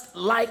just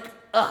like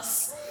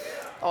us.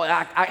 Oh,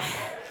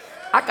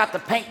 I got to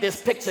paint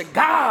this picture.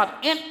 God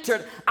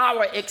entered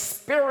our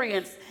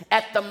experience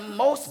at the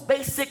most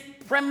basic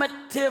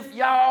primitive,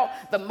 y'all,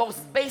 the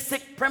most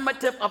basic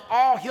primitive of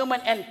all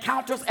human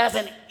encounters as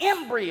an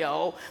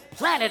embryo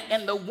planted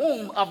in the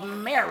womb of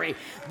Mary.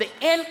 The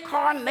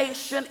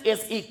incarnation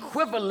is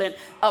equivalent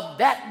of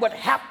that what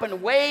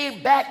happened way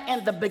back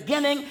in the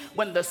beginning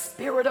when the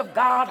Spirit of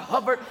God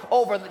hovered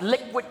over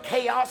liquid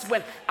chaos,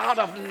 when out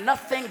of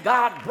nothing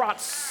God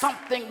brought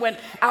something, when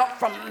out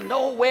from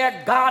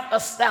nowhere God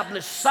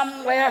established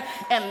somewhere,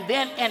 and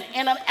then in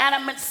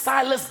inanimate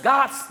silence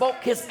God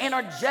spoke his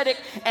energetic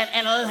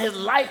and his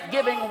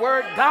life-giving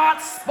word. God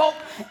spoke,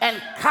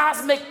 and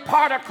cosmic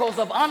particles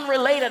of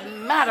unrelated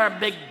matter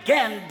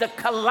began to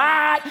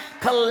collide,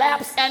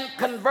 collapse, and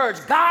converge.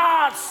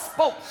 God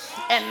spoke,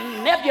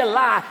 and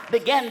nebulae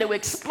began to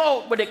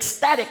explode with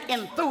ecstatic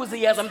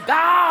enthusiasm.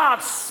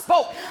 God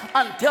spoke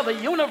until the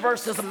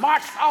universes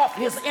marched off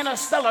his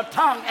interstellar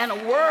tongue and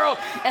whirled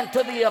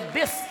into the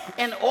abyss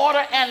in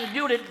order and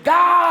beauty.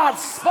 God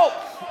spoke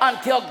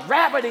until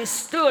gravity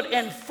stood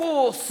in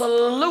full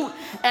salute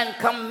and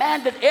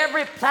commanded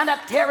every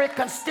planetary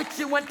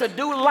constituent to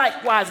do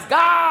likewise.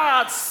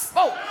 God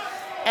spoke,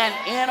 and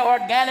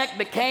inorganic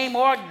became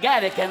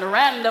organic, and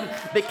random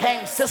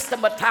became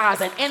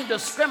systematized, and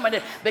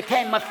indiscriminate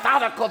became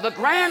methodical. The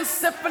grand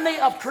symphony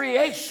of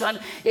creation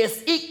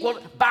is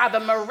equaled by the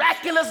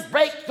miraculous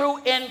breakthrough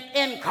in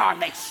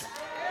incarnation.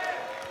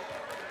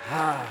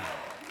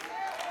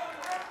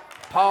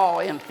 Paul,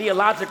 in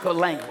theological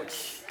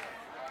language,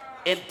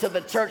 into the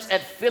church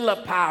at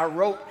Philippi,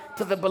 wrote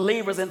to the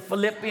believers in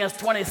Philippians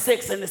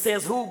 26, and it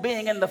says, who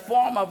being in the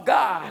form of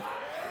God,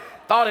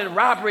 thought it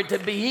robbery to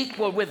be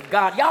equal with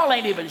God. Y'all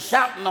ain't even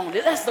shouting on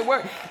it. That's the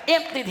word.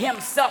 Emptied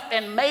himself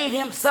and made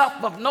himself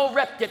of no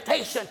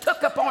reputation,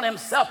 took upon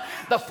himself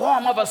the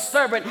form of a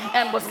servant,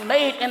 and was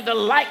made in the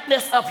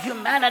likeness of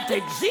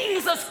humanity.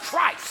 Jesus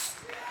Christ.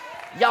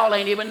 Y'all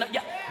ain't even know.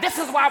 This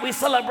is why we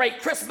celebrate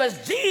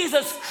Christmas.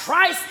 Jesus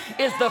Christ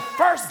is the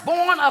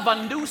firstborn of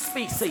a new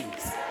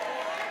species.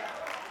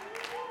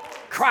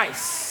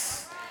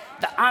 Christ,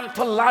 the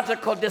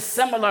ontological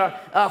dissimilar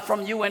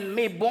from you and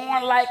me,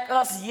 born like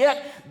us,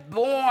 yet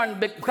born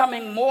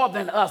becoming more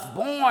than us,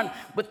 born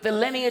with the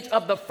lineage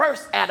of the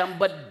first Adam,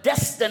 but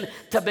destined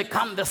to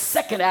become the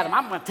second Adam.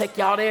 I'm going to take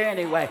y'all there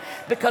anyway,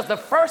 because the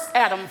first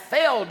Adam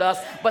failed us,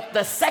 but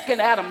the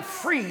second Adam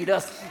freed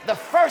us. The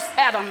first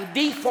Adam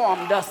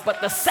deformed us,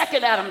 but the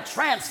second Adam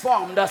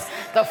transformed us.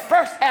 The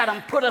first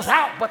Adam put us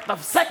out, but the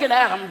second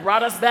Adam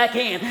brought us back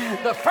in.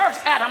 The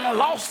first Adam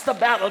lost the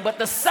battle, but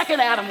the second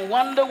Adam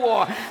won the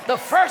war. The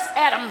first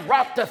Adam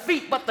brought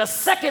defeat, but the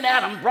second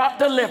Adam brought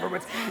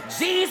deliverance.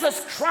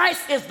 Jesus Christ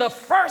is the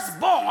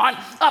firstborn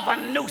of a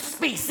new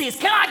species.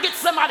 Can I get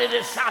somebody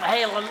to shout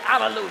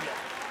hallelujah?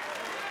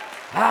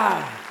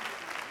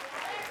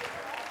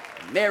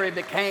 Mary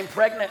became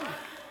pregnant.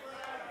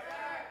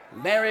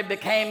 Mary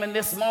became, in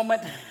this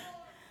moment,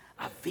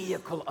 a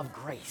vehicle of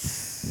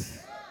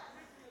grace.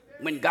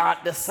 When God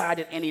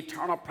decided in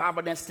eternal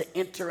providence to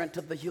enter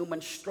into the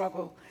human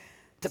struggle,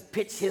 to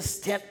pitch his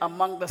tent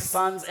among the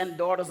sons and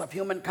daughters of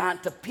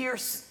humankind, to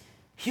pierce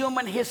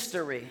human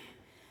history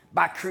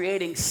by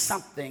creating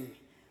something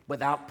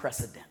without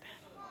precedent.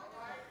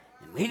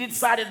 And he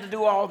decided to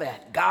do all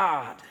that.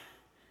 God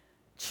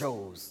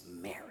chose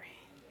Mary.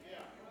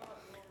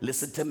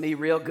 Listen to me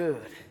real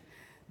good,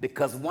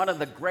 because one of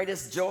the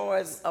greatest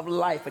joys of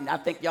life, and I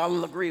think y'all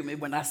will agree with me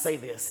when I say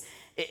this,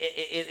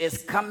 it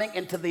is coming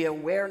into the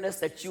awareness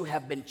that you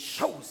have been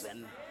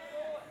chosen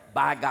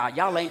by God.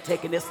 Y'all ain't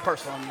taking this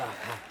personal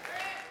enough.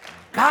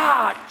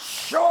 God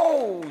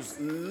chose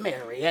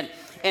Mary.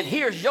 And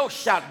here's your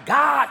shout.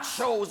 God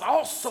chose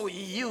also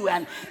you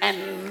and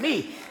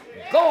me.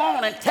 Go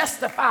on and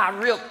testify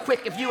real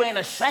quick if you ain't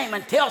ashamed,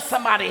 and tell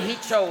somebody he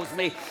chose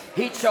me.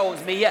 He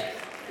chose me. Yeah.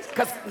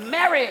 Because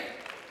Mary,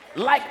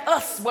 like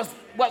us, was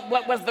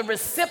the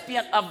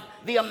recipient of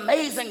the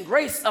amazing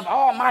grace of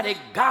Almighty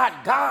God.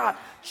 God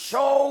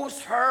chose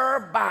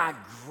her by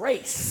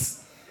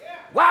grace.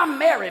 Why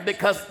Mary?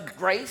 Because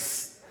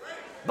grace.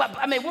 But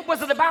I mean, what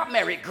was it about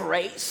Mary?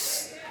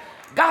 Grace.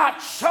 God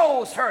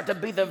chose her to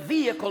be the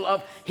vehicle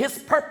of his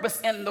purpose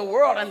in the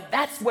world, and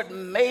that's what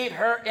made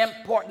her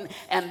important,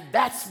 and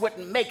that's what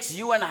makes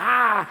you and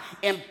I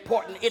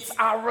important. It's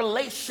our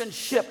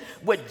relationship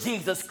with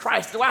Jesus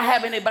Christ. Do I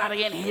have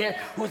anybody in here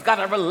who's got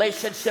a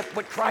relationship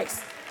with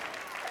Christ?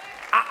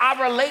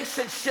 Our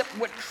relationship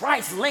with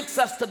Christ links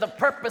us to the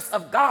purpose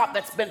of God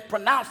that's been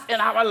pronounced in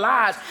our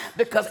lives,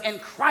 because in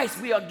Christ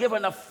we are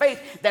given a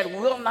faith that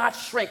will not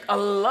shrink, a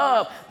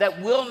love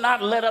that will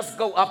not let us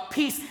go, a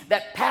peace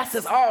that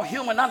passes all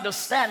human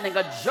understanding,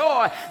 a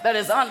joy that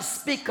is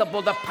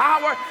unspeakable, the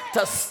power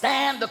to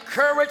stand, the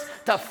courage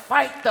to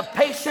fight, the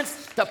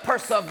patience to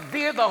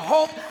persevere, the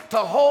hope to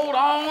hold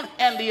on,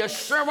 and the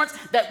assurance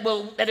that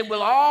it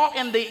will all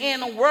in the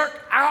end work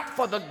out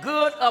for the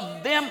good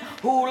of them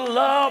who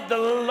love the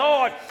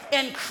Lord.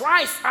 In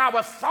Christ,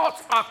 our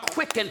thoughts are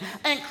quickened.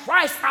 In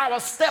Christ, our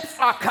steps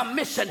are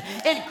commissioned.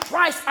 In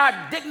Christ,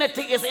 our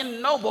dignity is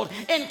ennobled.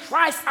 In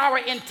Christ, our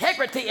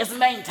integrity is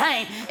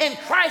maintained. In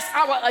Christ,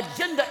 our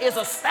agenda is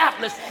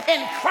established.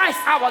 In Christ,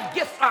 our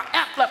gifts are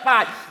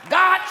amplified.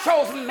 God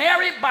chose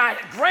Mary by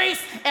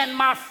grace, and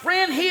my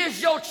friend,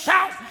 here's your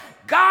shout.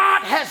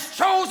 God has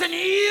chosen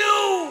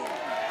you.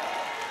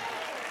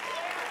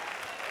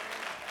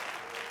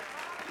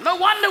 No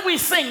wonder we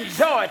sing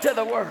joy to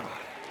the world.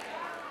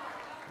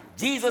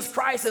 Jesus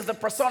Christ is the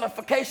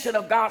personification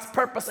of God's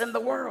purpose in the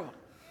world.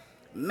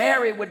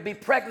 Mary would be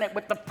pregnant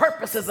with the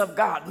purposes of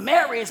God.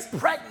 Mary is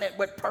pregnant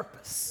with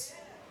purpose.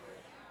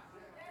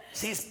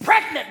 She's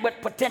pregnant with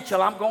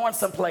potential. I'm going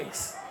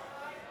someplace.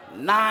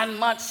 9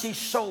 months she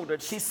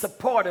shouldered, she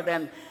supported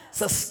and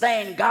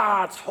sustained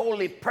God's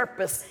holy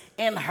purpose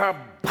in her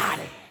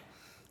body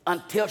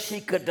until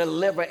she could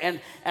deliver. And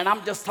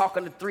I'm just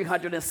talking to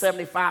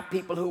 375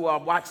 people who are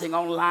watching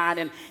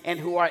online and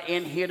who are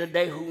in here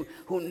today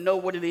who know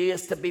what it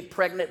is to be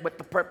pregnant with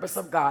the purpose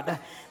of God.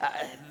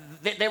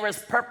 There is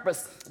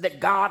purpose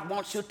that God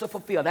wants you to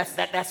fulfill.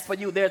 That's for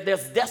you.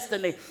 There's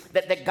destiny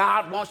that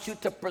God wants you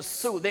to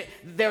pursue.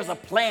 There's a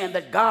plan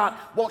that God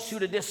wants you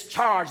to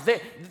discharge.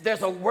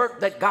 There's a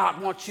work that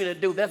God wants you to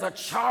do. There's a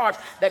charge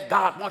that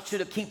God wants you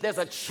to keep. There's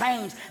a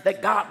change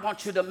that God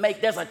wants you to make.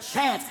 There's a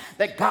chance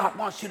that God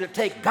wants you to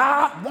take.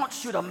 God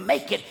wants you to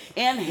make it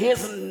in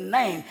his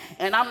name.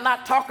 And I'm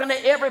not talking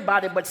to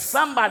everybody, but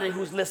somebody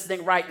who's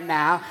listening right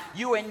now,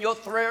 you're in your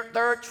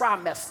third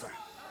trimester.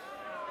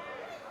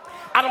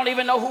 I don't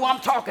even know who I'm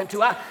talking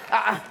to.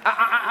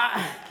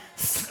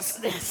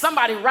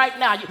 Somebody right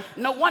now,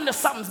 no wonder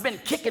something's been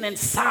kicking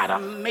inside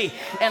of me.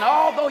 And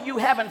although you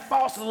having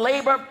false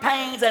labor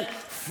pains and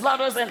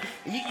flutters, and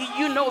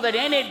you know that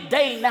any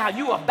day now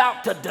you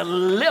about to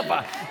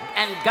deliver.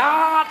 And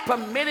God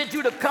permitted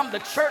you to come to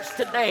church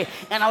today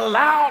and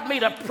allowed me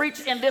to preach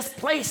in this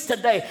place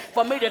today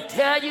for me to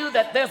tell you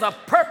that there's a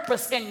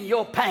purpose in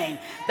your pain.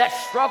 That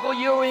struggle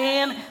you're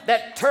in,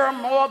 that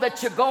turmoil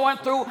that you're going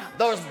through,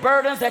 those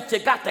burdens that you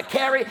got to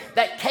carry,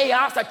 that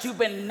chaos that you've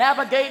been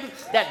navigating,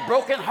 that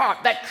broken heart,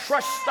 that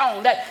crushed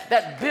stone,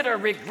 that bitter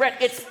regret.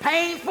 It's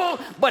painful,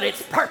 but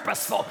it's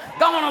purposeful.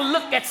 Go on and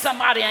look at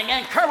somebody and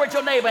encourage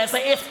your neighbor and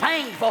say, it's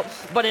painful,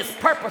 but it's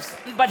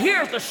purposeful. But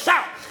here's the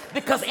shout.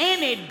 Because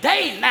any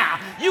day now,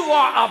 you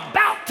are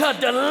about to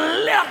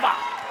deliver.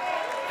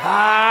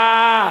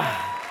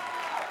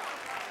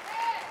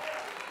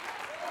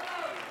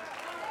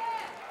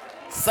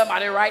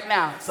 Somebody right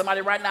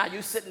now,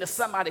 you sitting to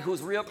somebody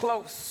who's real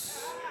close.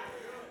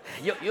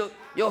 Your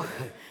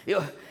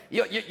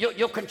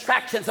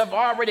contractions have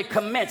already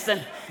commenced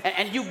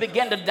and you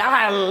begin to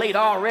dilate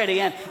already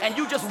and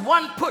you just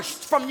one push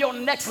from your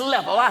next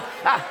level.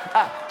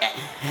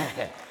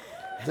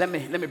 Let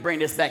me bring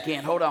this back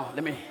in. Hold on.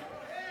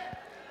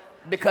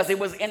 Because it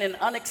was in an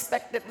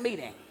unexpected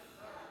meeting.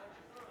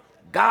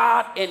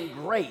 God in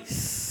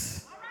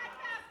grace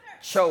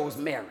chose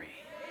Mary.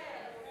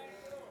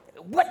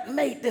 What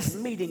made this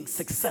meeting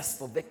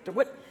successful, Victor?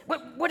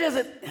 What is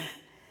it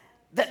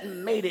that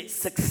made it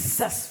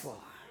successful?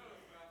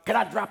 Can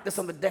I drop this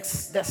on the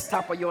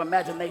desktop of your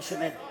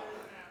imagination?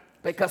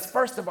 Because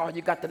first of all,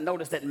 you got to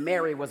notice that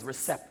Mary was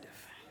receptive.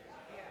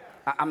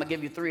 I'm going to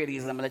give you 3 of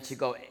these and I'm going to let you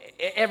go.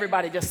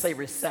 Everybody just say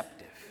receptive.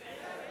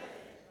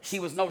 She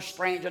was no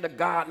stranger to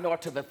God nor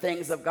to the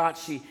things of God.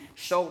 She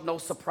showed no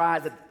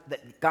surprise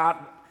that God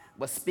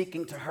was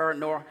speaking to her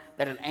nor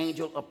that an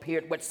angel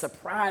appeared. What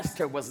surprised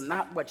her was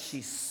not what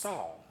she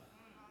saw,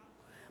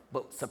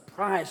 but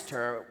surprised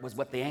her was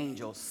what the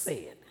angel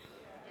said.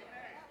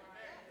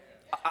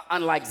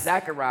 Unlike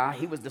Zechariah,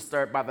 he was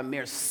disturbed by the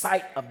mere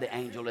sight of the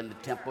angel in the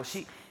temple.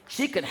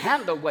 She could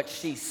handle what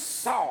she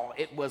saw.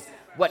 It was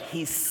what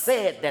he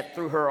said that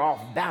threw her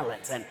off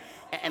balance.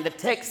 And the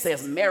text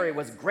says Mary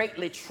was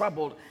greatly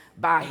troubled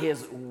by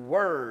his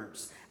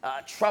words,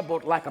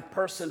 troubled like a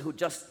person who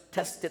just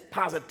tested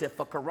positive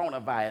for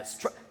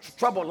coronavirus,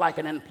 troubled like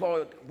an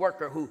employed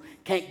worker who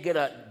can't get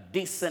a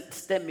decent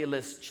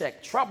stimulus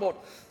check, troubled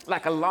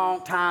like a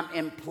longtime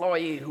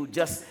employee who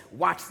just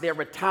watched their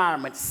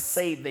retirement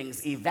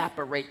savings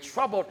evaporate,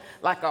 troubled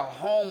like a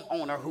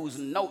homeowner whose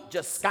note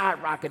just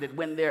skyrocketed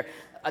when their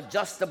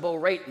adjustable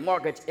rate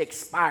mortgage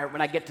expired.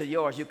 When I get to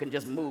yours, you can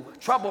just move.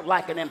 Troubled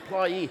like an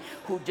employee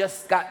who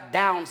just got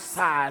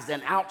downsized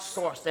and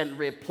outsourced and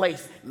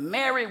replaced.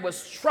 Mary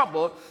was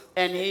troubled,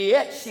 and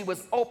yet she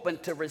was open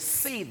to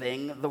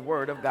receiving the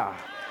word of God.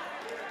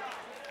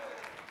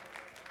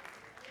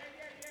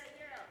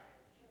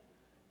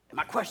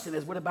 My question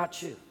is, what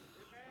about you?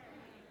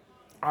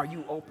 Are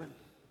you open,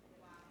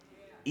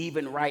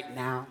 even right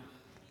now,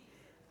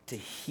 to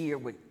hear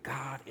what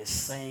God is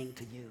saying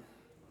to you?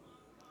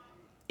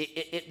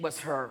 It was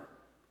her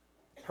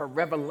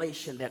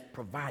revelation that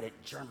provided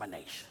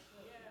germination.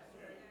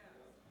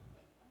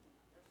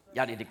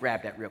 Y'all need to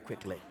grab that real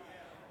quickly.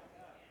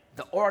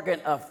 The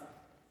organ of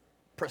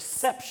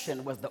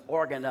perception was the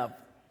organ of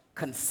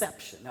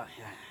conception.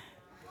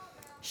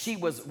 She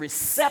was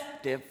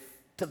receptive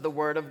to the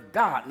word of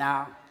God.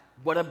 Now,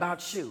 What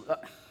about you?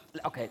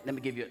 Okay, let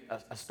me give you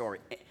a story.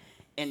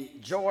 In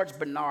George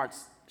Bernard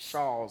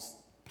Shaw's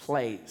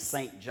play,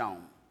 St.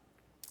 Joan,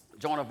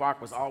 Joan of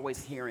Arc was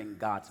always hearing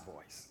God's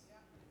voice.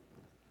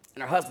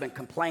 And her husband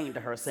complained to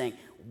her saying,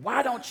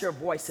 why don't your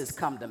voices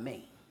come to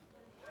me?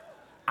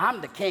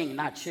 I'm the king,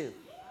 not you.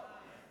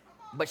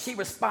 But she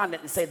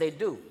responded and said, they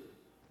do,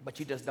 but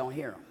you just don't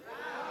hear them.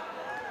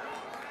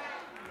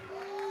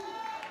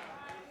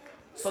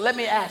 So let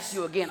me ask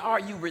you again, are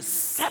you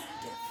receptive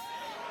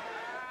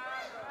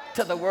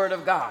to the word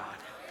of God?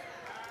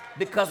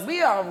 Because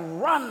we are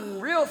run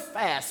real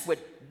fast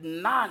with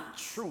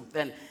non-truth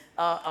and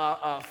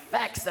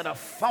facts that are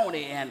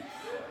phony and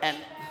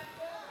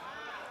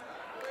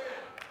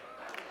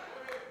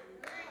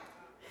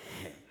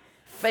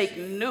fake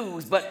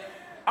news. But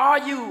are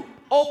you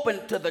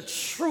open to the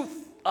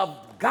truth of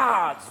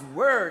God's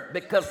word?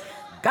 Because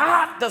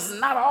God does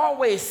not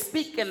always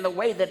speak in the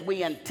way that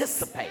we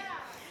anticipate.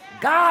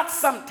 God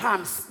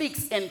sometimes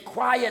speaks in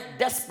quiet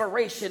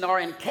desperation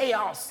or in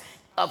chaos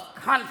of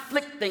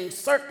conflicting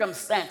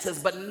circumstances.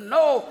 But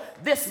know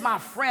this, my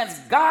friends,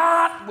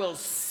 God will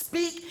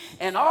speak,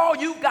 and all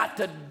you got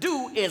to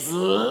do is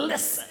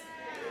listen.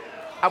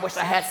 I wish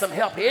I had some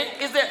help here.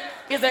 Is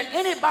there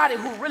anybody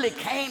who really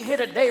came here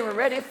today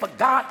ready for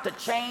God to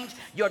change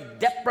your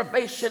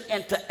deprivation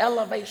into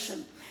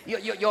elevation?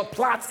 Your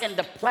plots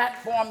into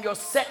platform, your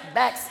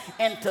setbacks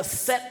into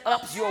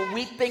setups, your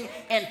weeping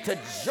into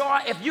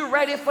joy. If you're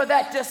ready for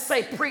that, just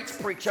say, preach,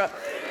 preacher.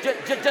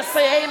 Just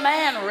say,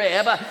 amen,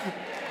 Reb.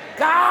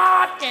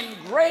 God in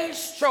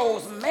grace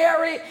chose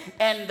Mary,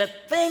 and the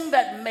thing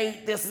that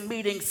made this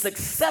meeting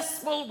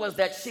successful was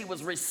that she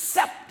was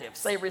receptive.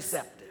 Say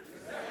receptive.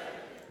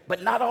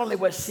 But not only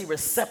was she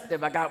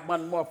receptive, I got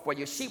one more for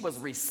you. She was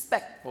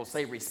respectful.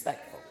 Say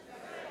respectful.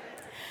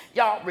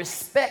 Y'all,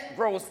 respect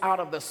grows out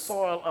of the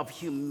soil of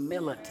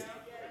humility.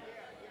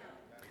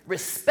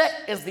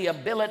 Respect is the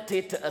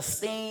ability to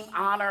esteem,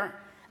 honor,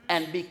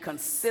 and be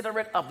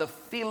considerate of the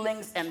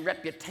feelings and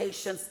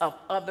reputations of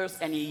others.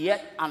 And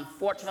yet,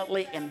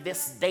 unfortunately, in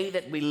this day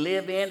that we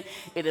live in,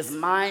 it is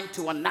mine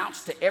to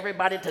announce to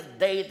everybody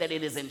today that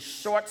it is in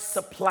short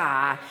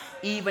supply,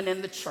 even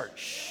in the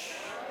church.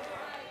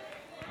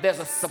 There's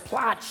a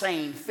supply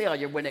chain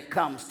failure when it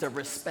comes to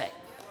respect.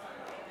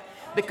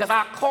 Because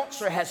our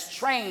culture has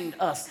trained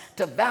us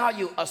to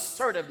value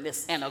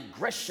assertiveness and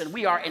aggression.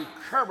 We are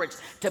encouraged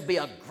to be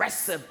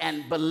aggressive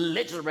and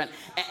belligerent.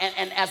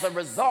 And as a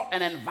result,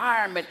 an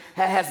environment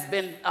has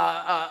been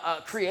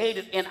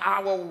created in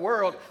our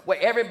world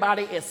where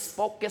everybody is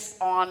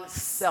focused on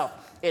self.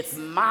 It's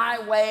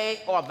my way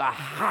or the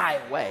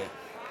highway.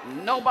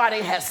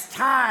 Nobody has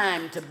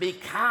time to be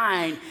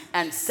kind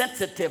and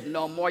sensitive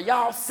no more.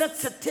 Y'all,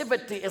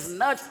 sensitivity is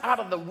nudged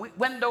out of the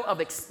window of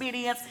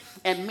expedience,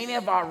 and many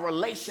of our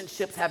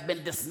relationships have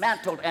been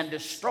dismantled and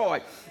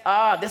destroyed.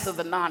 This is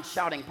the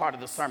non-shouting part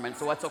of the sermon,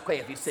 so it's okay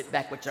if you sit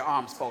back with your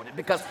arms folded,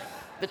 because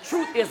the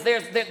truth is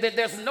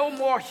there's no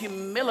more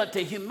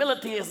humility.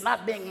 Humility is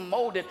not being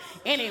molded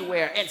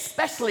anywhere,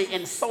 especially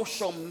in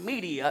social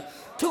media.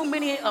 Too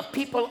many of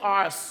people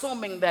are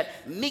assuming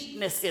that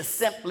meekness is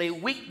simply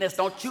weakness.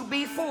 Don't you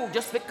be fooled.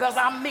 Just because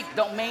I'm meek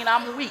don't mean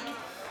I'm weak.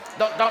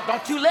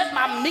 Don't you let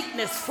my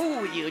meekness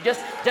fool you.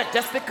 Just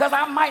because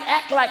I might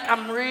act like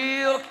I'm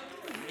real,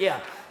 yeah.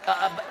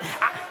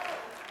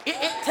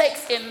 It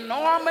takes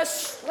enormous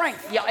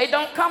strength. Yeah, it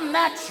don't come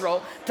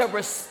natural to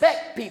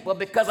respect people,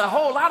 because a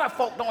whole lot of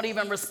folk don't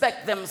even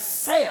respect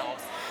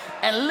themselves.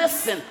 And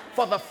listen,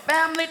 for the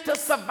family to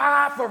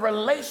survive, for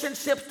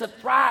relationships to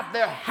thrive,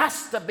 there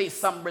has to be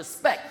some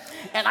respect.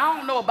 And I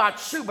don't know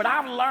about you, but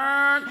I've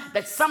learned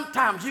that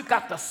sometimes you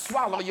got to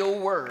swallow your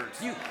words.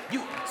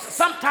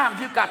 Sometimes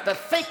you got to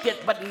think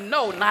it, but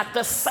know not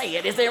to say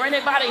it. Is there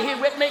anybody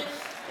here with me?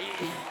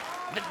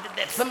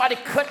 That somebody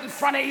cut in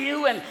front of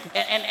you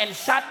and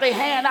shot their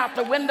hand out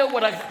the window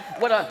with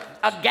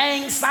a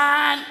gang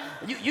sign?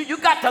 You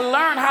got to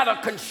learn how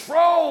to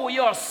control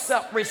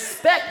yourself.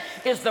 Respect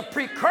is the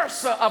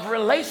precursor of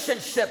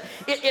relationship.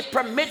 It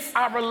permits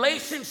our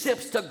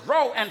relationships to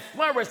grow and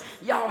flourish.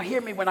 Y'all hear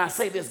me when I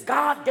say this.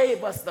 God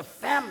gave us the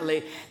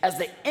family as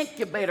the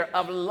incubator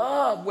of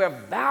love, where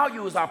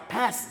values are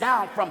passed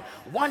down from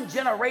one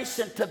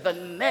generation to the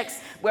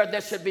next, where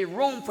there should be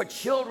room for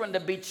children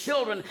to be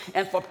children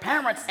and for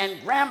parents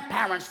and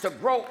grandparents to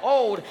grow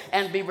old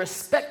and be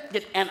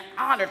respected and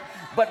honored.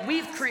 But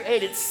we've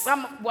created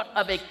somewhat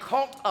of a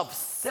cult of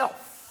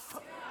self.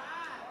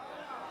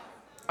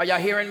 Are y'all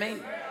hearing me?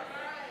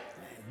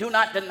 Do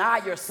not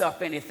deny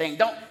yourself anything.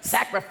 Don't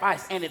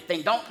sacrifice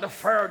anything. Don't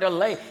defer,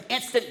 delay.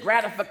 Instant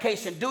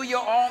gratification. Do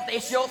your own.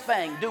 It's your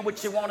thing. Do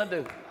what you want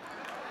to do.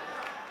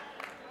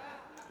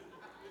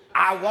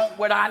 I want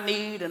what I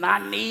need, and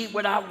I need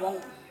what I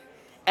want.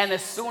 And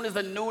as soon as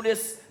the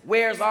newness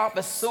wears off,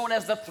 as soon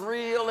as the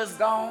thrill is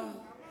gone,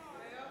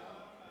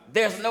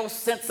 there's no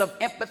sense of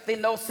empathy,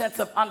 no sense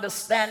of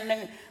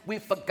understanding.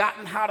 We've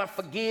forgotten how to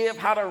forgive,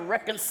 how to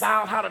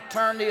reconcile, how to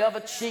turn the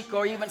other cheek,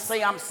 or even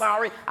say, I'm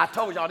sorry. I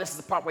told y'all this is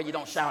the part where you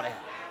don't shout at.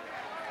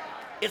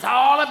 It's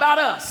all about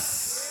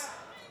us.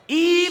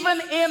 Even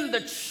in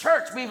the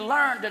church, we've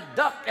learned to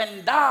duck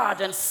and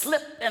dodge and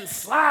slip and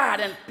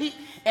slide and peek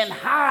and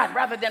hide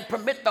rather than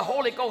permit the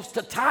Holy Ghost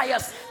to tie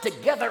us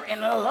together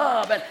in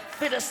love and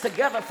fit us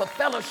together for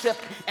fellowship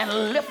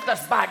and lift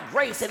us by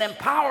grace and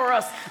empower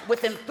us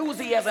with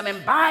enthusiasm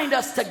and bind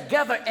us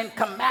together in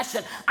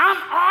compassion. I'm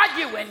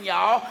arguing,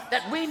 y'all,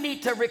 that we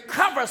need to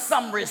recover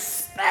some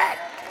respect.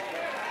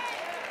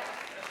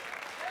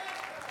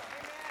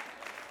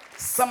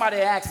 Somebody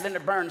asked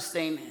Leonard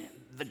Bernstein,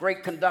 the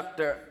great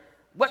conductor,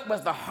 what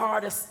was the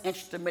hardest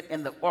instrument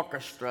in the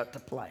orchestra to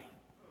play?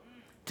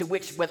 To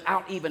which,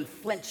 without even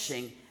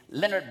flinching,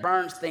 Leonard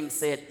Bernstein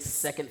said,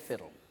 second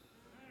fiddle.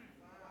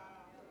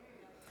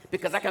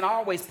 Because I can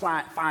always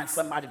find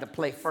somebody to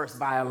play first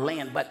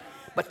violin, but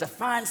to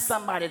find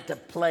somebody to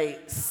play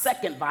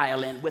second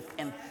violin with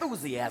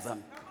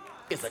enthusiasm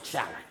is a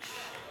challenge.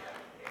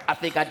 I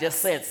think I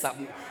just said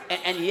something.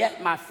 And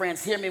yet, my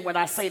friends, hear me when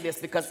I say this,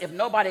 because if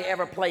nobody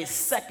ever plays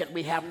second,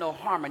 we have no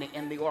harmony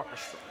in the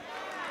orchestra.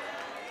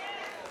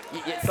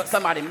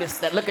 Somebody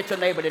missed that. Look at your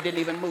neighbor that didn't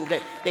even move.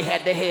 They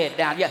had their head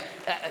down. Yeah.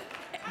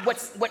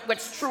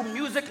 What's true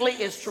musically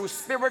is true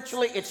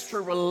spiritually. It's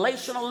true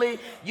relationally.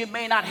 You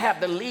may not have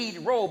the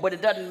lead role, but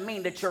it doesn't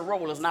mean that your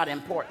role is not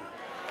important.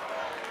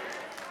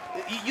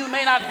 You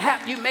may not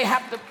have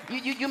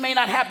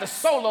the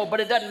solo, but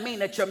it doesn't mean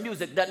that your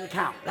music doesn't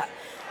count.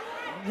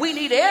 We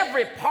need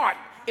every part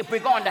if we're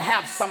going to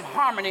have some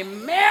harmony.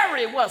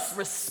 Mary was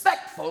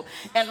respectful.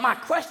 And my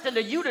question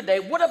to you today,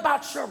 what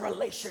about your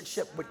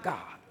relationship with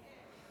God?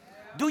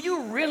 Do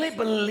you really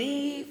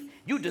believe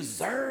you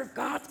deserve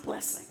God's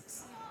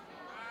blessings?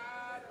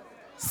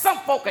 Some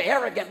folk are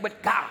arrogant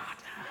with God.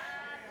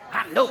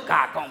 I know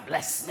God gonna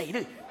bless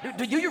me.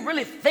 Do you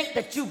really think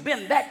that you've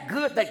been that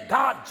good that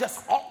God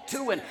just ought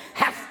to and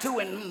have to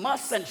and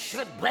must and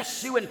should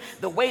bless you in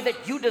the way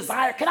that you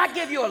desire? Can I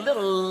give you a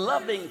little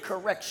loving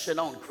correction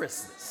on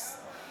Christmas?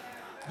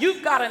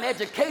 You've got an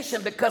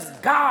education because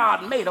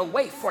God made a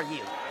way for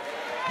you.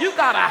 You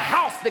got a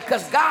house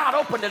because God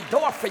opened a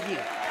door for you.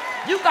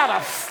 You got a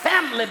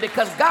family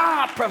because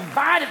God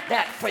provided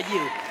that for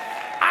you.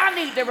 I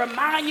need to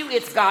remind you,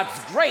 it's God's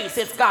grace,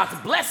 it's God's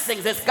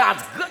blessings, it's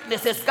God's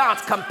goodness, it's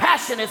God's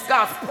compassion, it's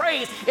God's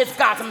praise, it's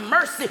God's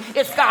mercy,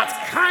 it's God's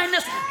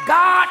kindness.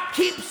 God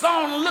keeps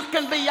on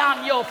looking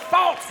beyond your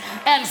faults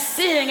and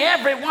seeing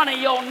every one of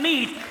your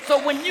needs.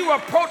 So when you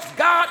approach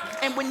God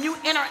and when you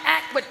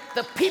interact with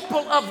the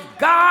people of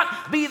God,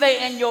 be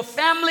they in your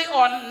family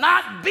or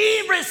not,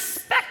 be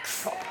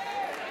respectful.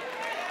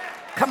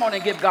 Come on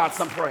and give God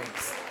some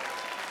praise.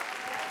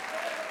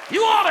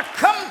 You ought to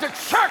come to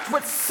church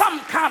with some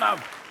kind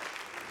of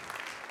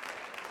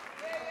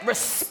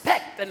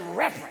respect and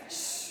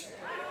reverence.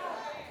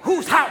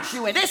 Whose house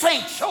you in? This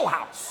ain't your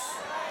house.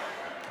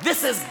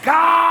 This is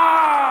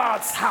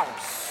God's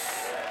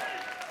house.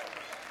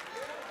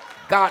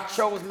 God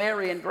chose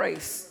Mary and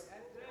Grace.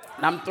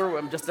 And I'm through.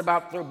 I'm just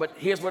about through. But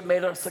here's what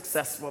made her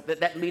successful.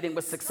 That meeting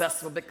was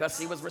successful because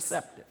she was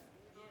receptive.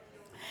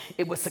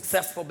 It was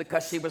successful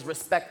because she was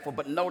respectful.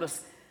 But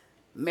notice,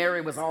 Mary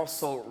was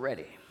also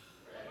ready.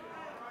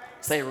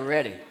 Say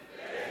ready.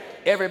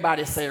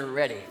 Everybody say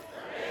ready.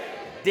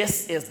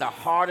 This is the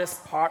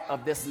hardest part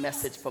of this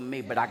message for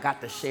me, but I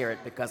got to share it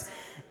because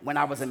when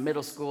I was in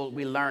middle school,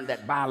 we learned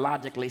that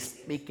biologically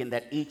speaking,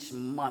 that each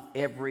month,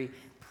 every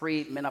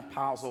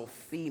premenopausal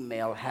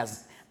female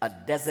has a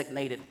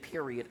designated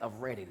period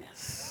of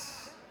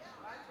readiness.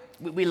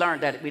 We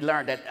learned that.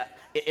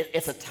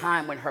 It's a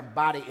time when her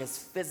body is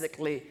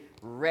physically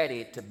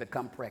ready to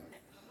become pregnant.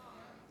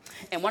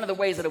 And one of the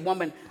ways that a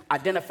woman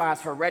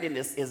identifies her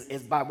readiness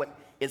is by what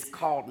is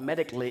called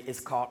medically, it's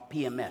called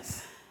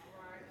PMS.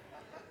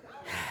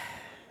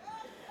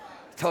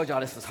 I told y'all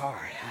this was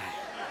hard.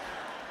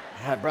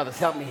 Brothers,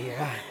 help me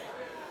here.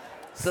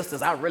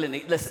 Sisters, I really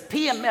need, listen,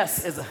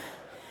 PMS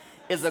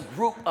is a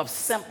group of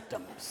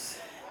symptoms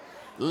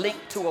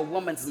linked to a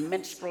woman's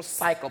menstrual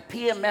cycle.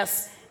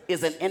 PMS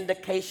is an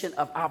indication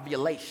of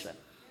ovulation.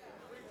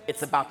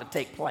 It's about to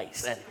take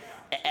place. And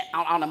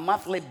on a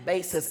monthly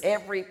basis,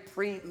 every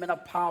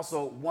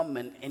premenopausal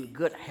woman in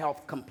good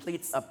health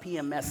completes a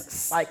PMS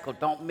cycle.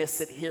 Don't miss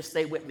it. Here,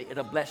 stay with me.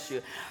 It'll bless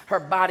you. Her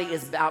body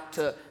is about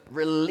to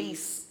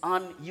release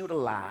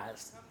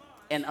unutilized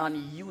and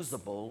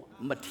unusable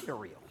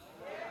material.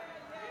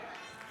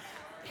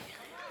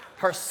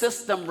 Her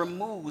system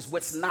removes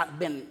what's not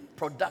been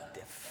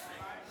productive,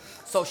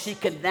 so she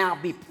can now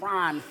be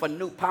primed for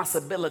new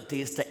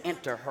possibilities to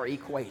enter her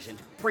equation.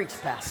 Preach,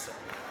 Pastor.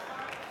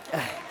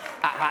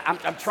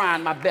 I'm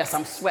trying my best.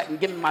 I'm sweating.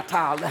 Give me my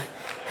towel.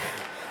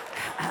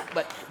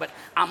 But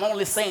I'm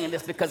only saying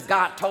this because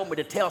God told me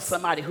to tell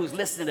somebody who's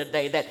listening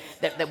today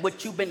that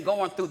what you've been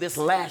going through this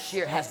last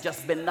year has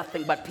just been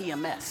nothing but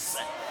PMS.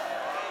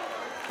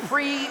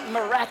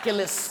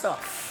 Pre-miraculous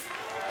stuff.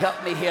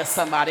 Help me hear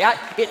somebody.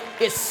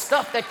 It's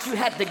stuff that you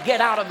had to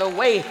get out of the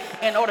way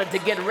in order to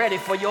get ready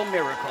for your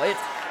miracle.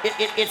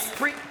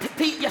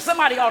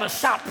 Somebody ought to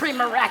shout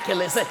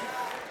pre-miraculous.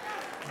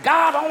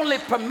 God only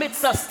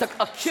permits us to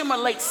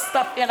accumulate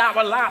stuff in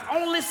our life,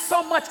 only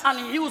so much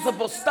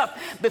unusable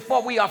stuff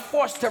before we are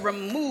forced to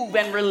remove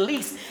and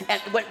release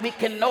and what we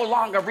can no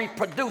longer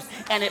reproduce.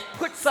 And it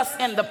puts us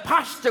in the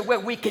posture where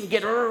we can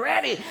get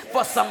ready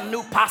for some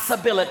new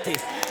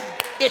possibilities.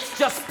 It's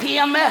just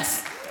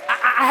PMS.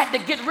 I had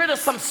to get rid of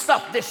some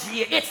stuff this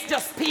year. It's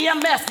just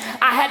PMS.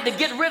 I had to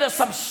get rid of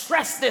some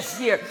stress this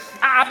year.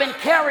 I've been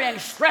carrying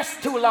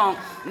stress too long.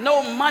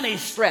 No money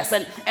stress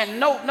and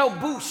no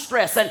boo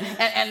stress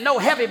and no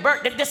heavy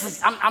burden. This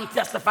is, I'm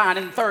testifying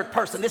in third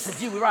person. This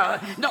is you.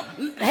 No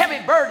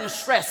heavy burden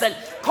stress and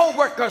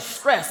co-worker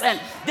stress and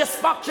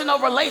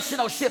dysfunctional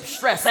relationship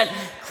stress and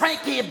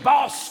cranky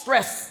boss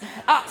stress.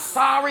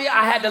 Sorry,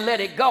 I had to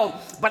let it go.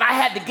 But I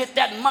had to get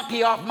that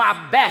monkey off my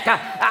back.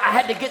 I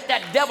had to get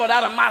that devil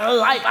out of my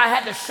life. I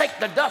had to shake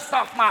the dust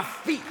off my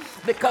feet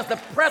because the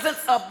presence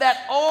of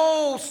that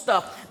old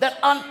stuff, that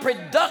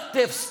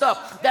unproductive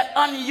stuff, that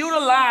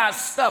unutilized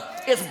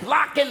stuff is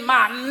blocking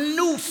my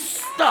new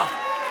stuff.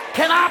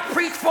 Can I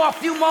preach for a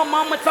few more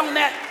moments on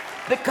that?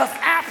 Because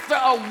after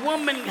a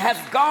woman has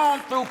gone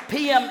through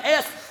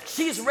PMS,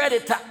 she's ready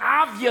to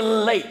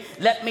ovulate.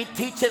 Let me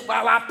teach it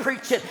while I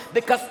preach it,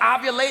 because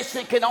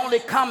ovulation can only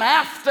come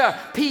after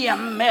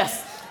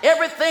PMS.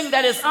 Everything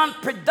that is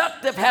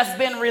unproductive has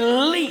been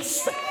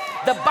released.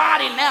 The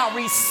body now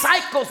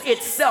recycles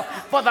itself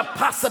for the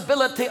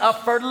possibility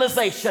of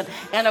fertilization.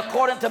 And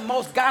according to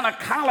most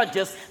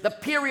gynecologists, the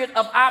period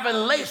of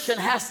ovulation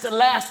has to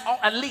last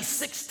at least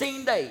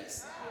 16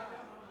 days.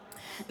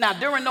 Now,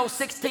 during those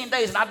 16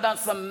 days, and I've done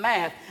some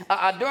math,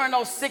 during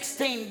those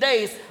 16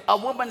 days, a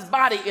woman's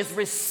body is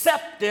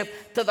receptive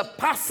to the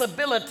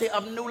possibility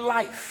of new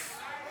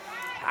life.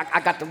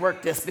 I got to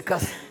work this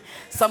because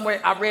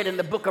somewhere I read in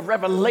the book of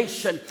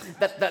Revelation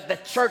that the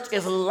church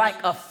is like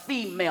a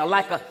female,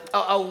 like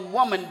a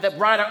woman. The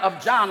writer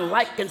of John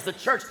likens the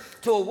church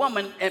to a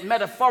woman, and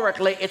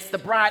metaphorically, it's the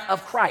bride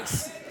of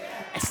Christ.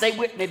 And stay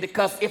with me,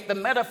 because if the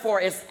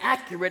metaphor is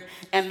accurate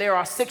and there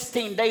are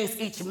 16 days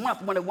each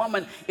month when a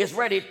woman is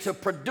ready to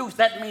produce,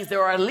 that means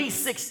there are at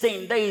least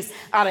 16 days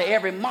out of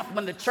every month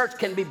when the church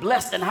can be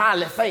blessed and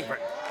highly favored.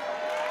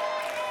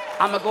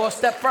 I'm going to go a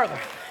step further.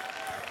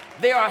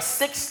 There are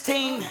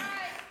 16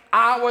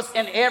 hours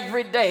in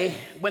every day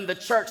when the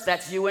church,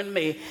 that's you and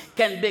me,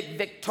 can be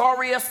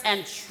victorious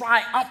and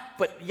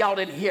triumphant. Y'all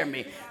didn't hear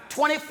me.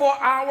 24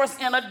 hours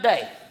in a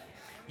day.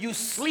 You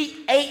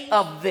sleep 8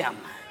 of them.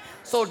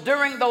 So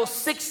during those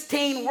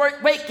 16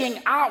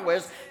 waking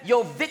hours,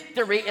 your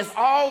victory is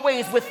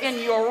always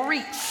within your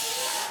reach.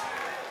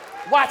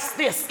 Watch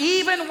this.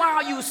 Even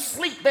while you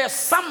sleep, there's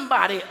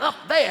somebody up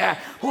there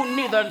who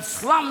neither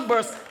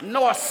slumbers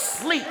nor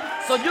sleep.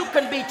 So you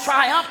can be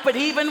triumphant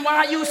even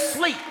while you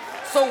sleep.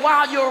 So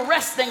while you're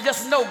resting,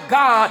 just know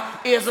God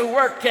is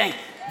working.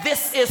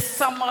 This is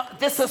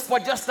for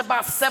just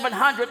about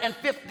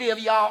 750 of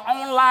y'all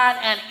online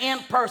and in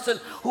person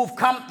who've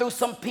come through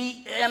some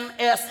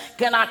PMS.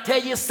 Can I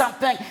tell you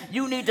something?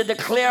 You need to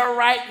declare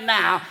right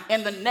now,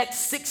 in the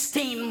next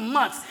 16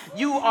 months,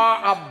 you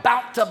are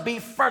about to be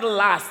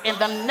fertilized. In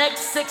the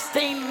next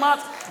 16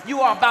 months,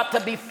 you are about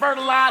to be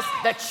fertilized,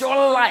 that your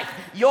life,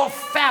 your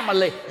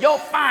family, your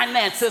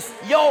finances,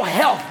 your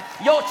health,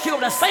 your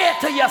children, say it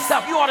to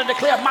yourself. You ought to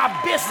declare, my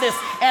business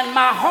and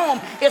my home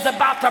is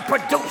about to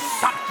produce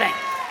something.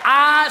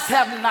 Eyes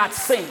have not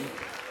seen,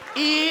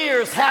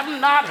 ears have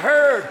not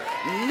heard,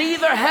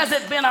 neither has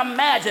it been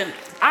imagined.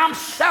 I'm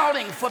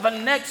shouting for the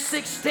next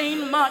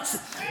 16 months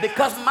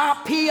because my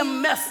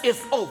PMS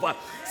is over.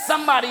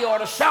 Somebody ought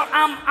to shout,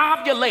 I'm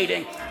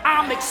ovulating.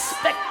 I'm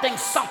expecting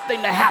something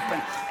to happen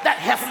that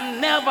has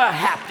never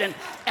happened.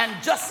 And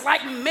just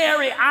like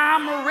Mary,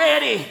 I'm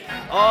ready.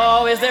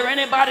 Oh, is there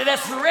anybody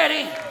that's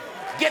ready?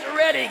 Get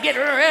ready, get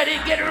ready,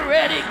 get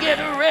ready, get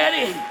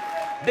ready.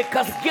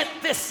 Because get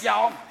this,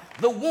 y'all.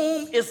 The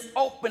womb is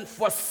open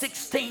for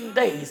 16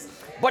 days.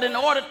 But in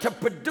order to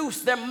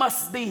produce, there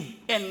must be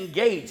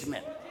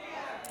engagement.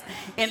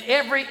 In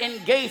every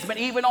engagement,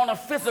 even on a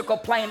physical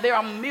plane, there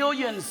are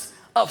millions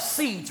of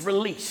seeds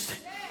released.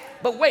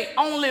 But wait,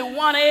 only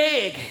one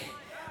egg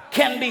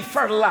can be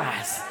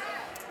fertilized.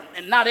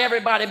 And not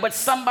everybody, but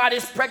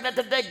somebody's pregnant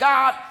today.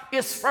 God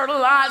is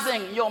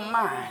fertilizing your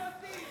mind.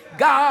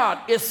 God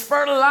is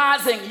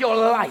fertilizing your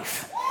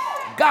life.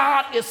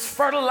 God is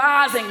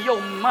fertilizing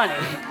your money.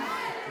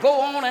 Go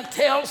on and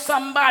tell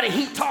somebody,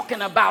 he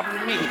talking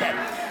about me,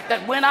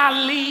 that when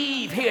I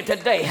leave here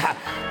today,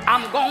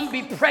 I'm going to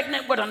be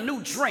pregnant with a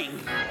new dream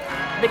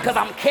because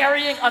I'm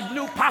carrying a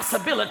new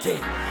possibility.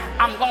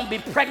 I'm going to be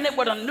pregnant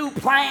with a new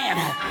plan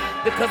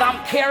because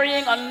I'm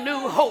carrying a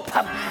new hope.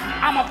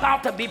 I'm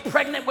about to be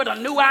pregnant with a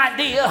new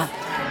idea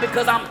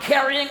because I'm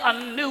carrying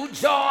a new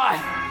joy,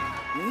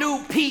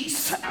 new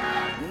peace,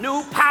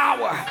 new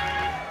power,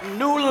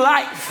 new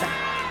life,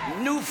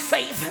 new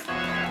faith,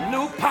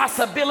 new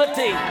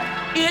possibility.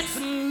 It's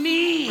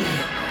me.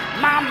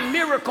 My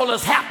miracle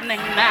is happening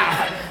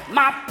now.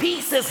 My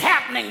peace is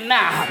happening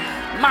now.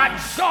 My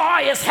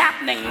joy is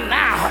happening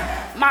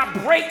now. My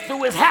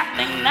breakthrough is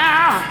happening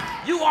now.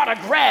 You ought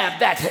to grab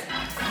that.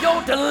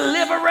 Your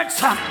deliverance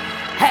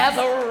has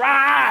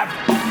arrived.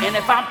 And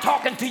if I'm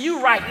talking to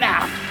you right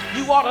now,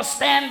 you ought to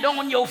stand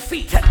on your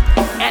feet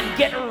and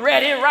get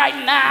ready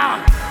right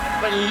now.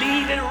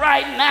 Believe it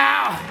right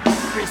now.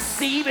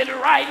 Receive it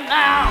right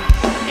now.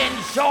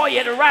 Enjoy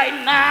it right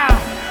now.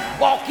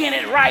 Walk in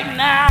it right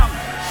now.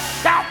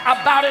 Shout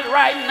about it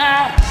right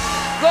now.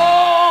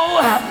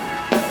 Go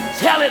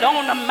tell it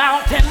on the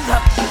mountains,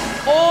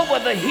 over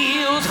the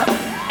hills,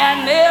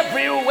 and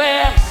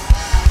everywhere.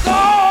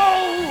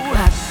 Go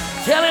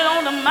tell it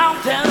on the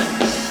mountain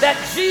that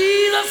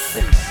Jesus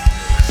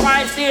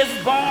Christ is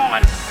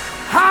born.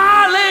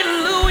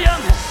 Hallelujah.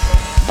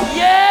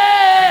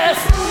 Yes.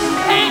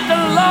 Ain't the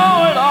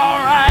Lord all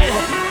right?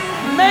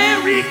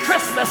 Merry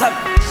Christmas.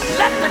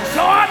 Let the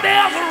joy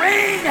bells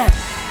ring.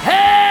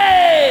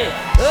 Hey.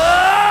 Oh.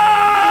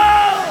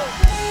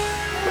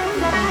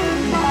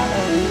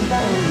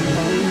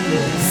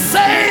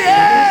 Say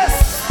yes.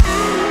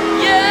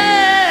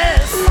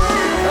 Yes.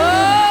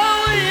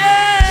 Oh,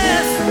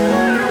 yes.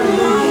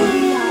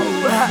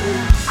 Ooh.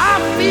 I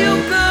feel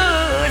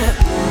good.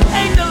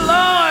 Ain't the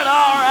Lord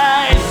all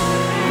right?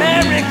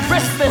 Merry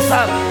Christmas.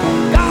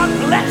 God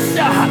bless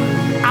you.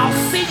 I'll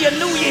see you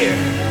New Year.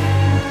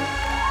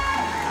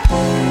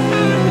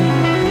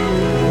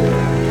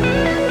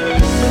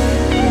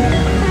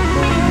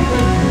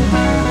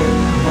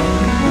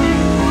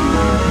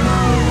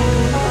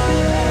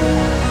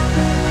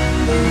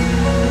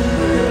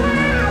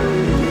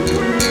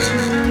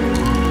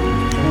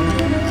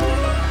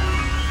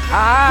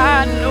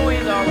 I know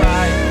he's all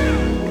right.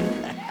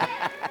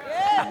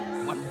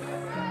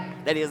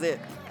 That is it.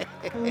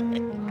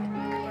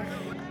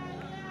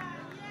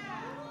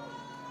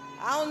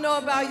 I don't know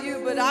about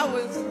you, but I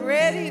was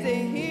ready to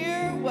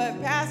hear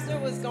what Pastor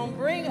was going to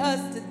bring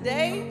us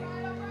today.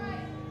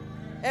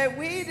 And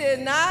we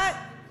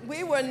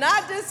were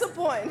not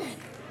disappointed.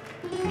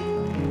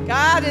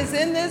 God is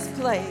in this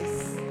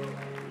place.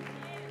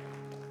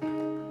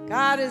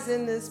 God is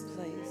in this place.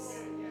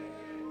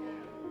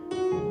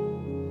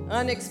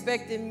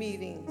 Unexpected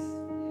meetings.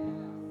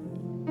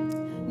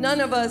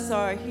 None of us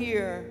are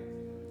here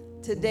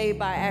today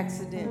by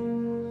accident.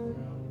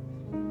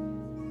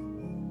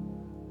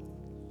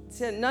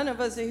 None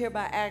of us are here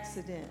by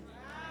accident.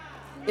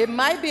 It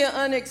might be an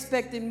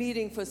unexpected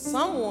meeting for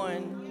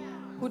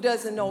someone who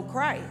doesn't know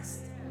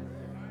Christ,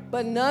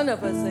 but none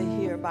of us are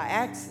here by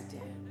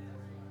accident.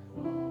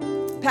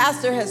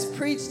 Pastor has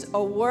preached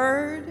a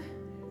word,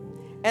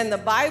 and the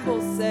Bible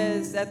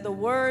says that the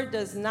word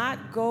does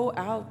not go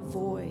out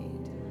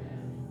void.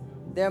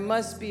 There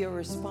must be a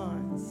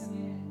response.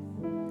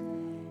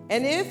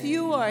 And if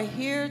you are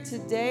here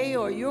today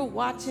or you're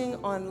watching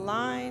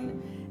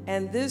online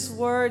and this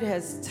word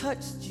has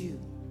touched you,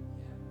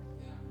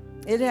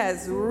 it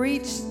has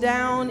reached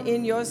down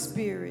in your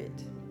spirit,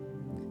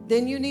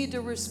 then you need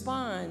to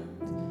respond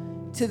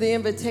to the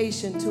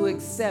invitation to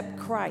accept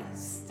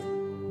Christ.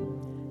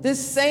 This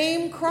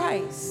same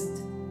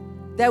Christ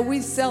that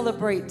we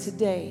celebrate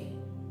today,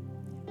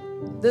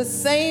 the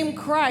same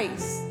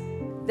Christ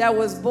that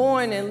was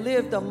born and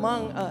lived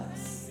among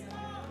us,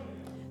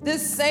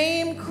 this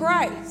same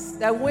Christ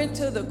that went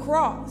to the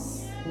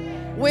cross,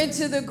 went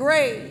to the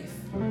grave,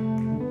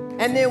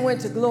 and then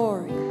went to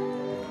glory.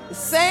 The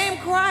same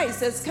Christ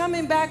that's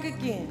coming back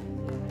again.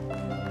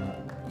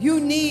 You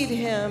need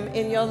him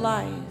in your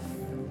life.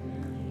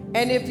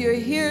 And if you're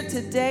here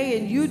today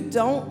and you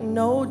don't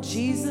know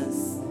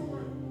Jesus,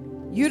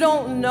 you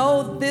don't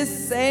know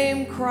this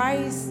same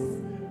Christ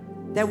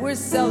that we're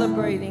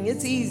celebrating,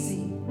 it's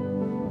easy.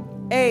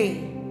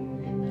 A,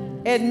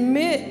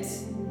 admit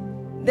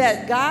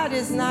that God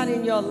is not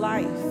in your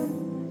life.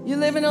 You're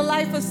living a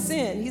life of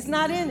sin. He's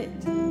not in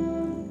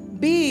it.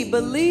 B,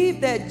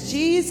 believe that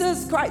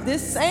Jesus Christ,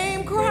 this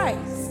same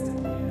Christ,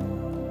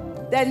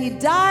 that he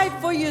died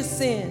for your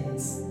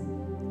sins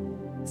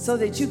so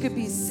that you could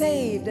be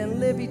saved and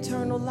live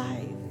eternal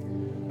life.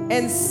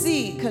 And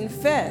C,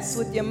 confess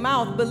with your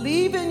mouth,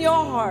 believe in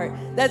your heart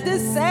that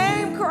this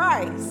same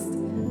Christ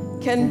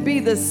can be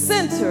the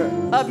center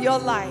of your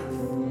life,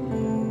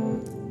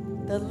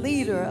 the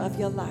leader of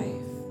your life.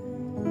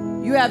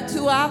 You have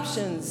two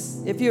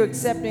options if you're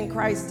accepting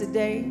Christ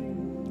today.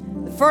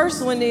 The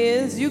first one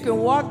is you can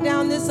walk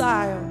down this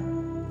aisle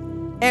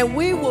and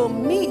we will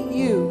meet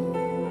you.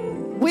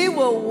 We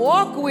will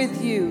walk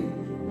with you.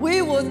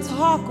 We will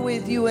talk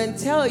with you and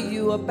tell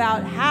you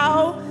about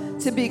how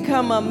to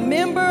become a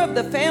member of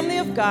the family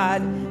of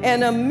God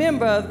and a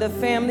member of the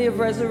family of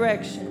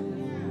resurrection.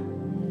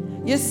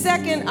 Your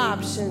second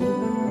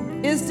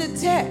option is to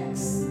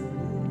text.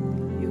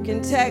 You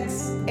can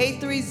text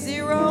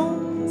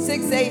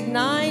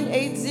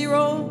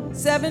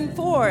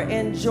 830-689-8074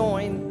 and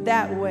join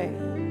that way.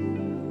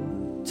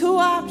 Two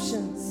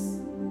options.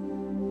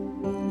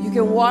 You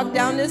can walk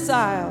down this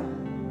aisle.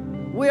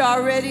 We're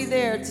already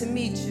there to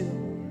meet you.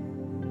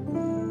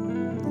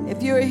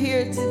 If you're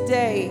here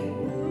today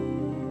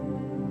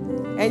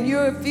and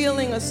you're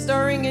feeling a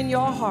stirring in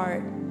your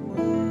heart,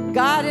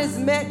 God has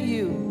met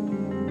you.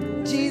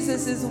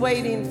 Jesus is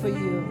waiting for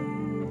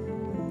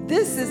you.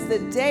 This is the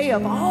day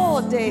of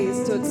all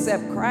days to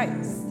accept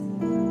Christ.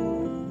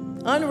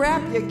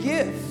 Unwrap your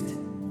gift.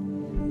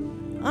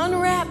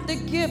 Unwrap the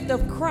gift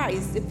of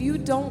Christ. If you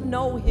don't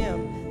know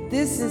him,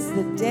 this is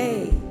the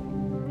day.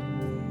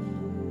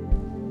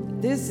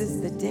 This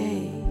is the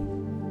day.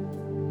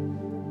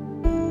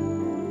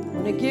 I'm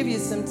going to give you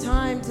some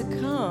time to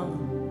come.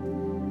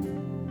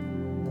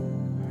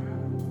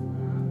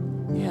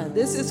 Yeah,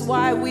 this is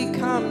why we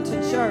come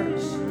to church.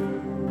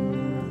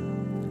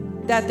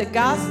 That the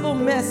gospel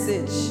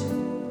message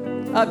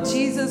of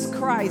Jesus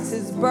Christ,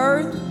 his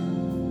birth,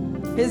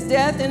 his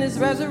death, and his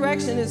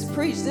resurrection is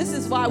preached. This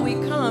is why we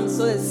come,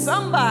 so that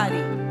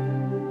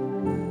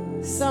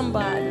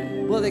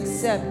somebody will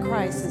accept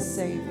Christ as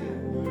Savior.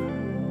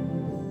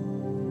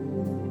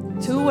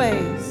 2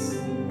 ways.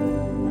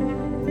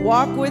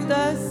 Walk with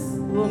us.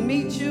 We'll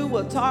meet you.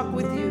 We'll talk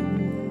with you.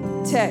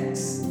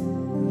 Text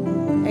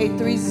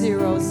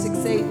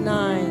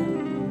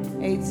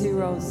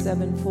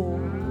 830-689-8074.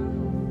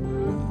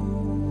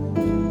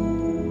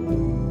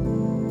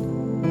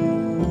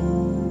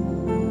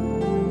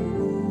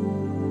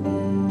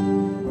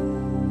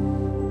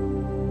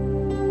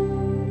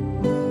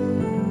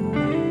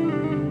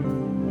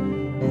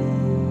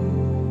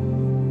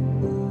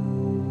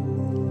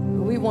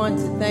 We want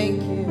to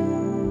thank you.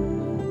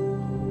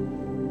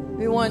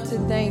 We want to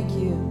thank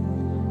you.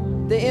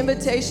 The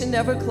invitation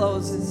never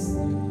closes.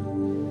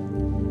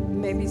 You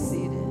may be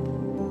seated.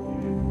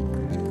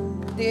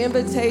 The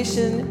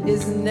invitation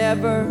is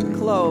never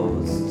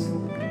closed.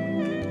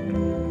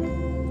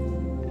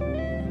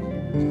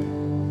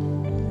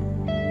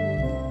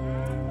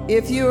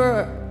 If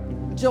you're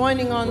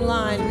joining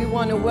online, we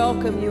want to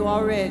welcome you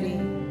already.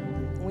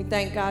 We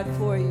thank God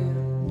for you.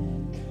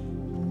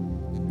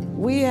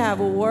 We have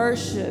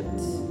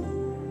worshiped.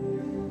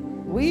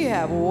 We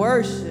have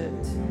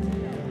worshiped.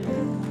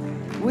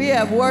 We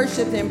have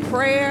worshiped in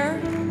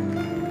prayer.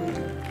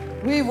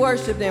 We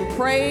worshiped in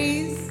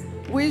praise.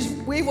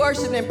 We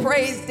worshiped in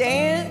praise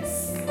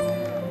dance.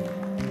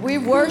 We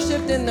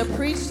worshiped in the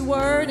preached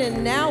word,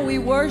 and now we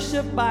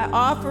worship by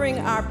offering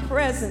our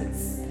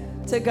presence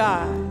to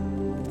God.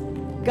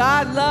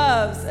 God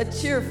loves a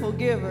cheerful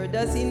giver,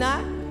 does he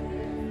not?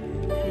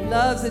 He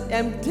loves it.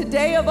 And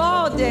today of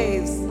all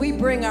days, we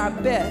bring our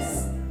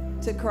best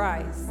to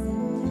Christ.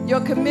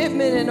 Your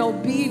commitment and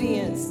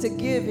obedience to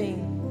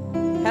giving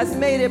has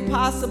made it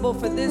possible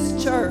for this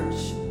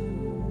church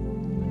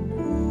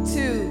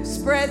to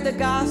spread the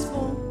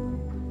gospel,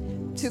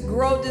 to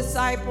grow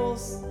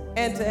disciples,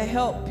 and to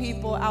help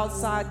people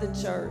outside the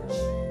church.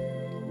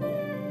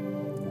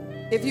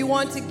 If you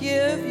want to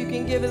give, you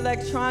can give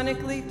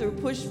electronically through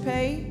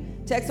PushPay.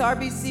 Text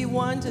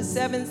RBC1 to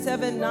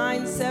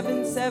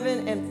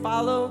 77977 and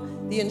follow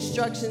the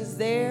instructions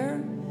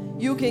there.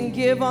 You can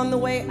give on the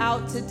way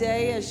out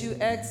today as you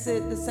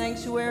exit the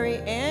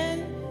sanctuary,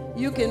 and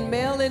you can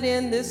mail it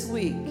in this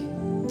week.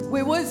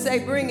 We would say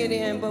bring it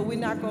in, but we're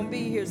not going to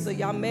be here, so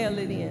y'all mail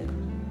it in.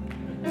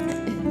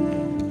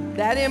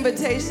 That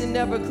invitation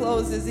never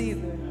closes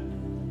either.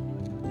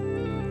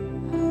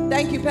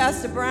 Thank you,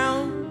 Pastor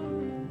Brown.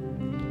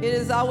 It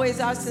is always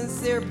our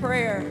sincere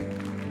prayer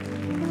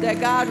that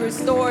God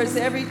restores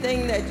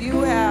everything that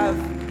you have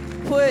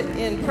put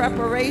in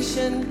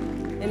preparation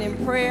and in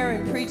prayer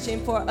and preaching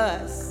for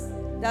us.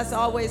 That's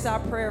always our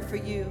prayer for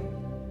you.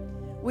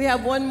 We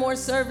have one more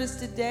service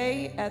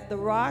today at The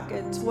Rock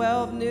at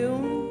 12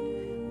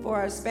 noon for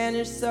our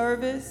Spanish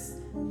service.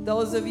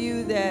 Those of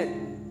you that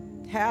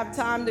have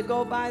time to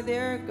go by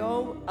there,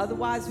 go.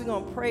 Otherwise, we're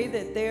going to pray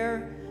that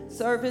their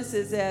service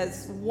is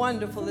as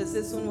wonderful as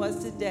this one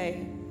was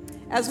today.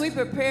 As we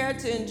prepare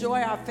to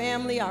enjoy our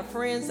family, our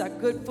friends, our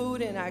good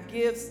food, and our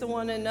gifts to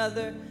one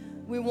another,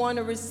 we want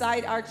to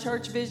recite our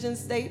church vision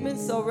statement.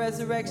 So,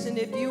 Resurrection,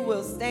 if you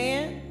will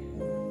stand.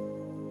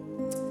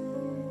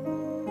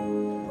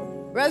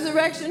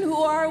 Resurrection,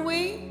 who are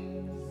we?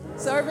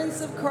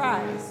 Servants of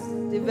Christ,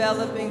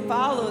 developing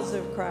followers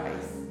of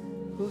Christ,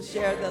 who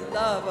share the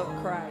love of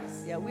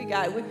Christ. Yeah,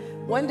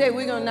 one day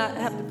we're going to not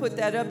have to put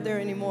that up there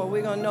anymore.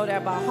 We're going to know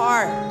that by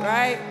heart,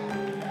 right?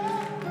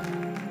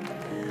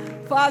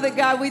 Father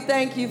God, we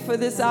thank you for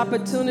this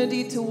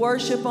opportunity to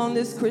worship on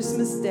this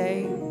Christmas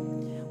day.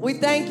 We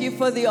thank you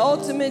for the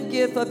ultimate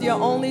gift of your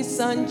only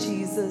Son,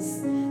 Jesus.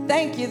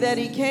 Thank you that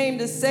he came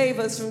to save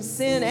us from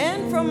sin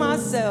and from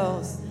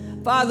ourselves.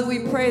 Father, we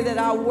pray that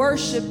our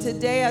worship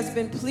today has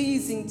been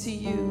pleasing to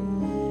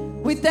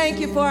you. We thank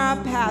you for our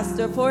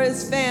pastor, for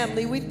his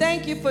family. We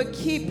thank you for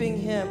keeping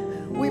him.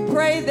 We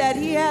pray that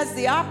he has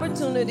the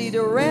opportunity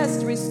to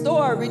rest,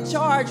 restore,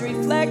 recharge,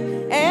 reflect,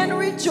 and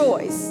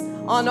rejoice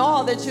on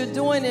all that you're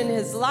doing in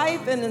his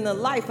life and in the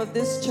life of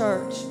this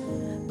church.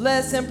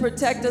 Bless and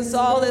protect us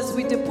all as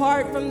we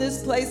depart from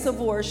this place of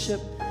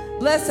worship.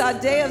 Bless our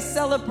day of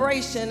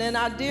celebration, and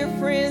our dear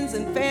friends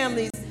and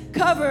families.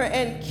 Cover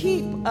and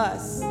keep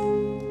us.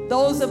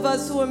 Those of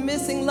us who are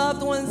missing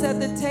loved ones at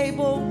the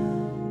table,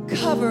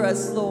 cover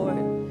us, Lord.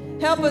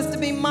 Help us to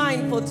be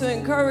mindful to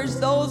encourage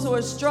those who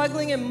are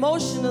struggling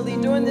emotionally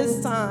during this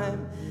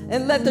time.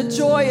 And let the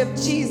joy of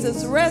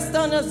Jesus rest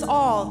on us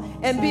all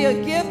and be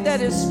a gift that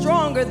is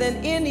stronger than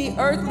any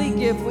earthly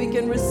gift we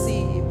can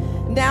receive.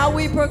 Now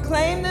we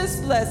proclaim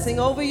this blessing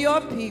over your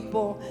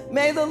people.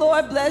 May the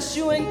Lord bless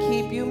you and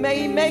keep you.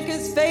 May he make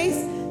his face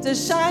to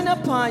shine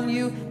upon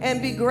you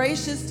and be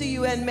gracious to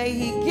you. And may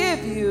he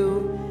give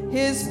you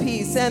his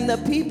peace. And the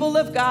people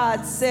of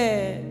God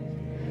said,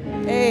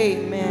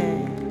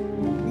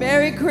 amen.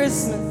 Merry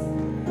Christmas.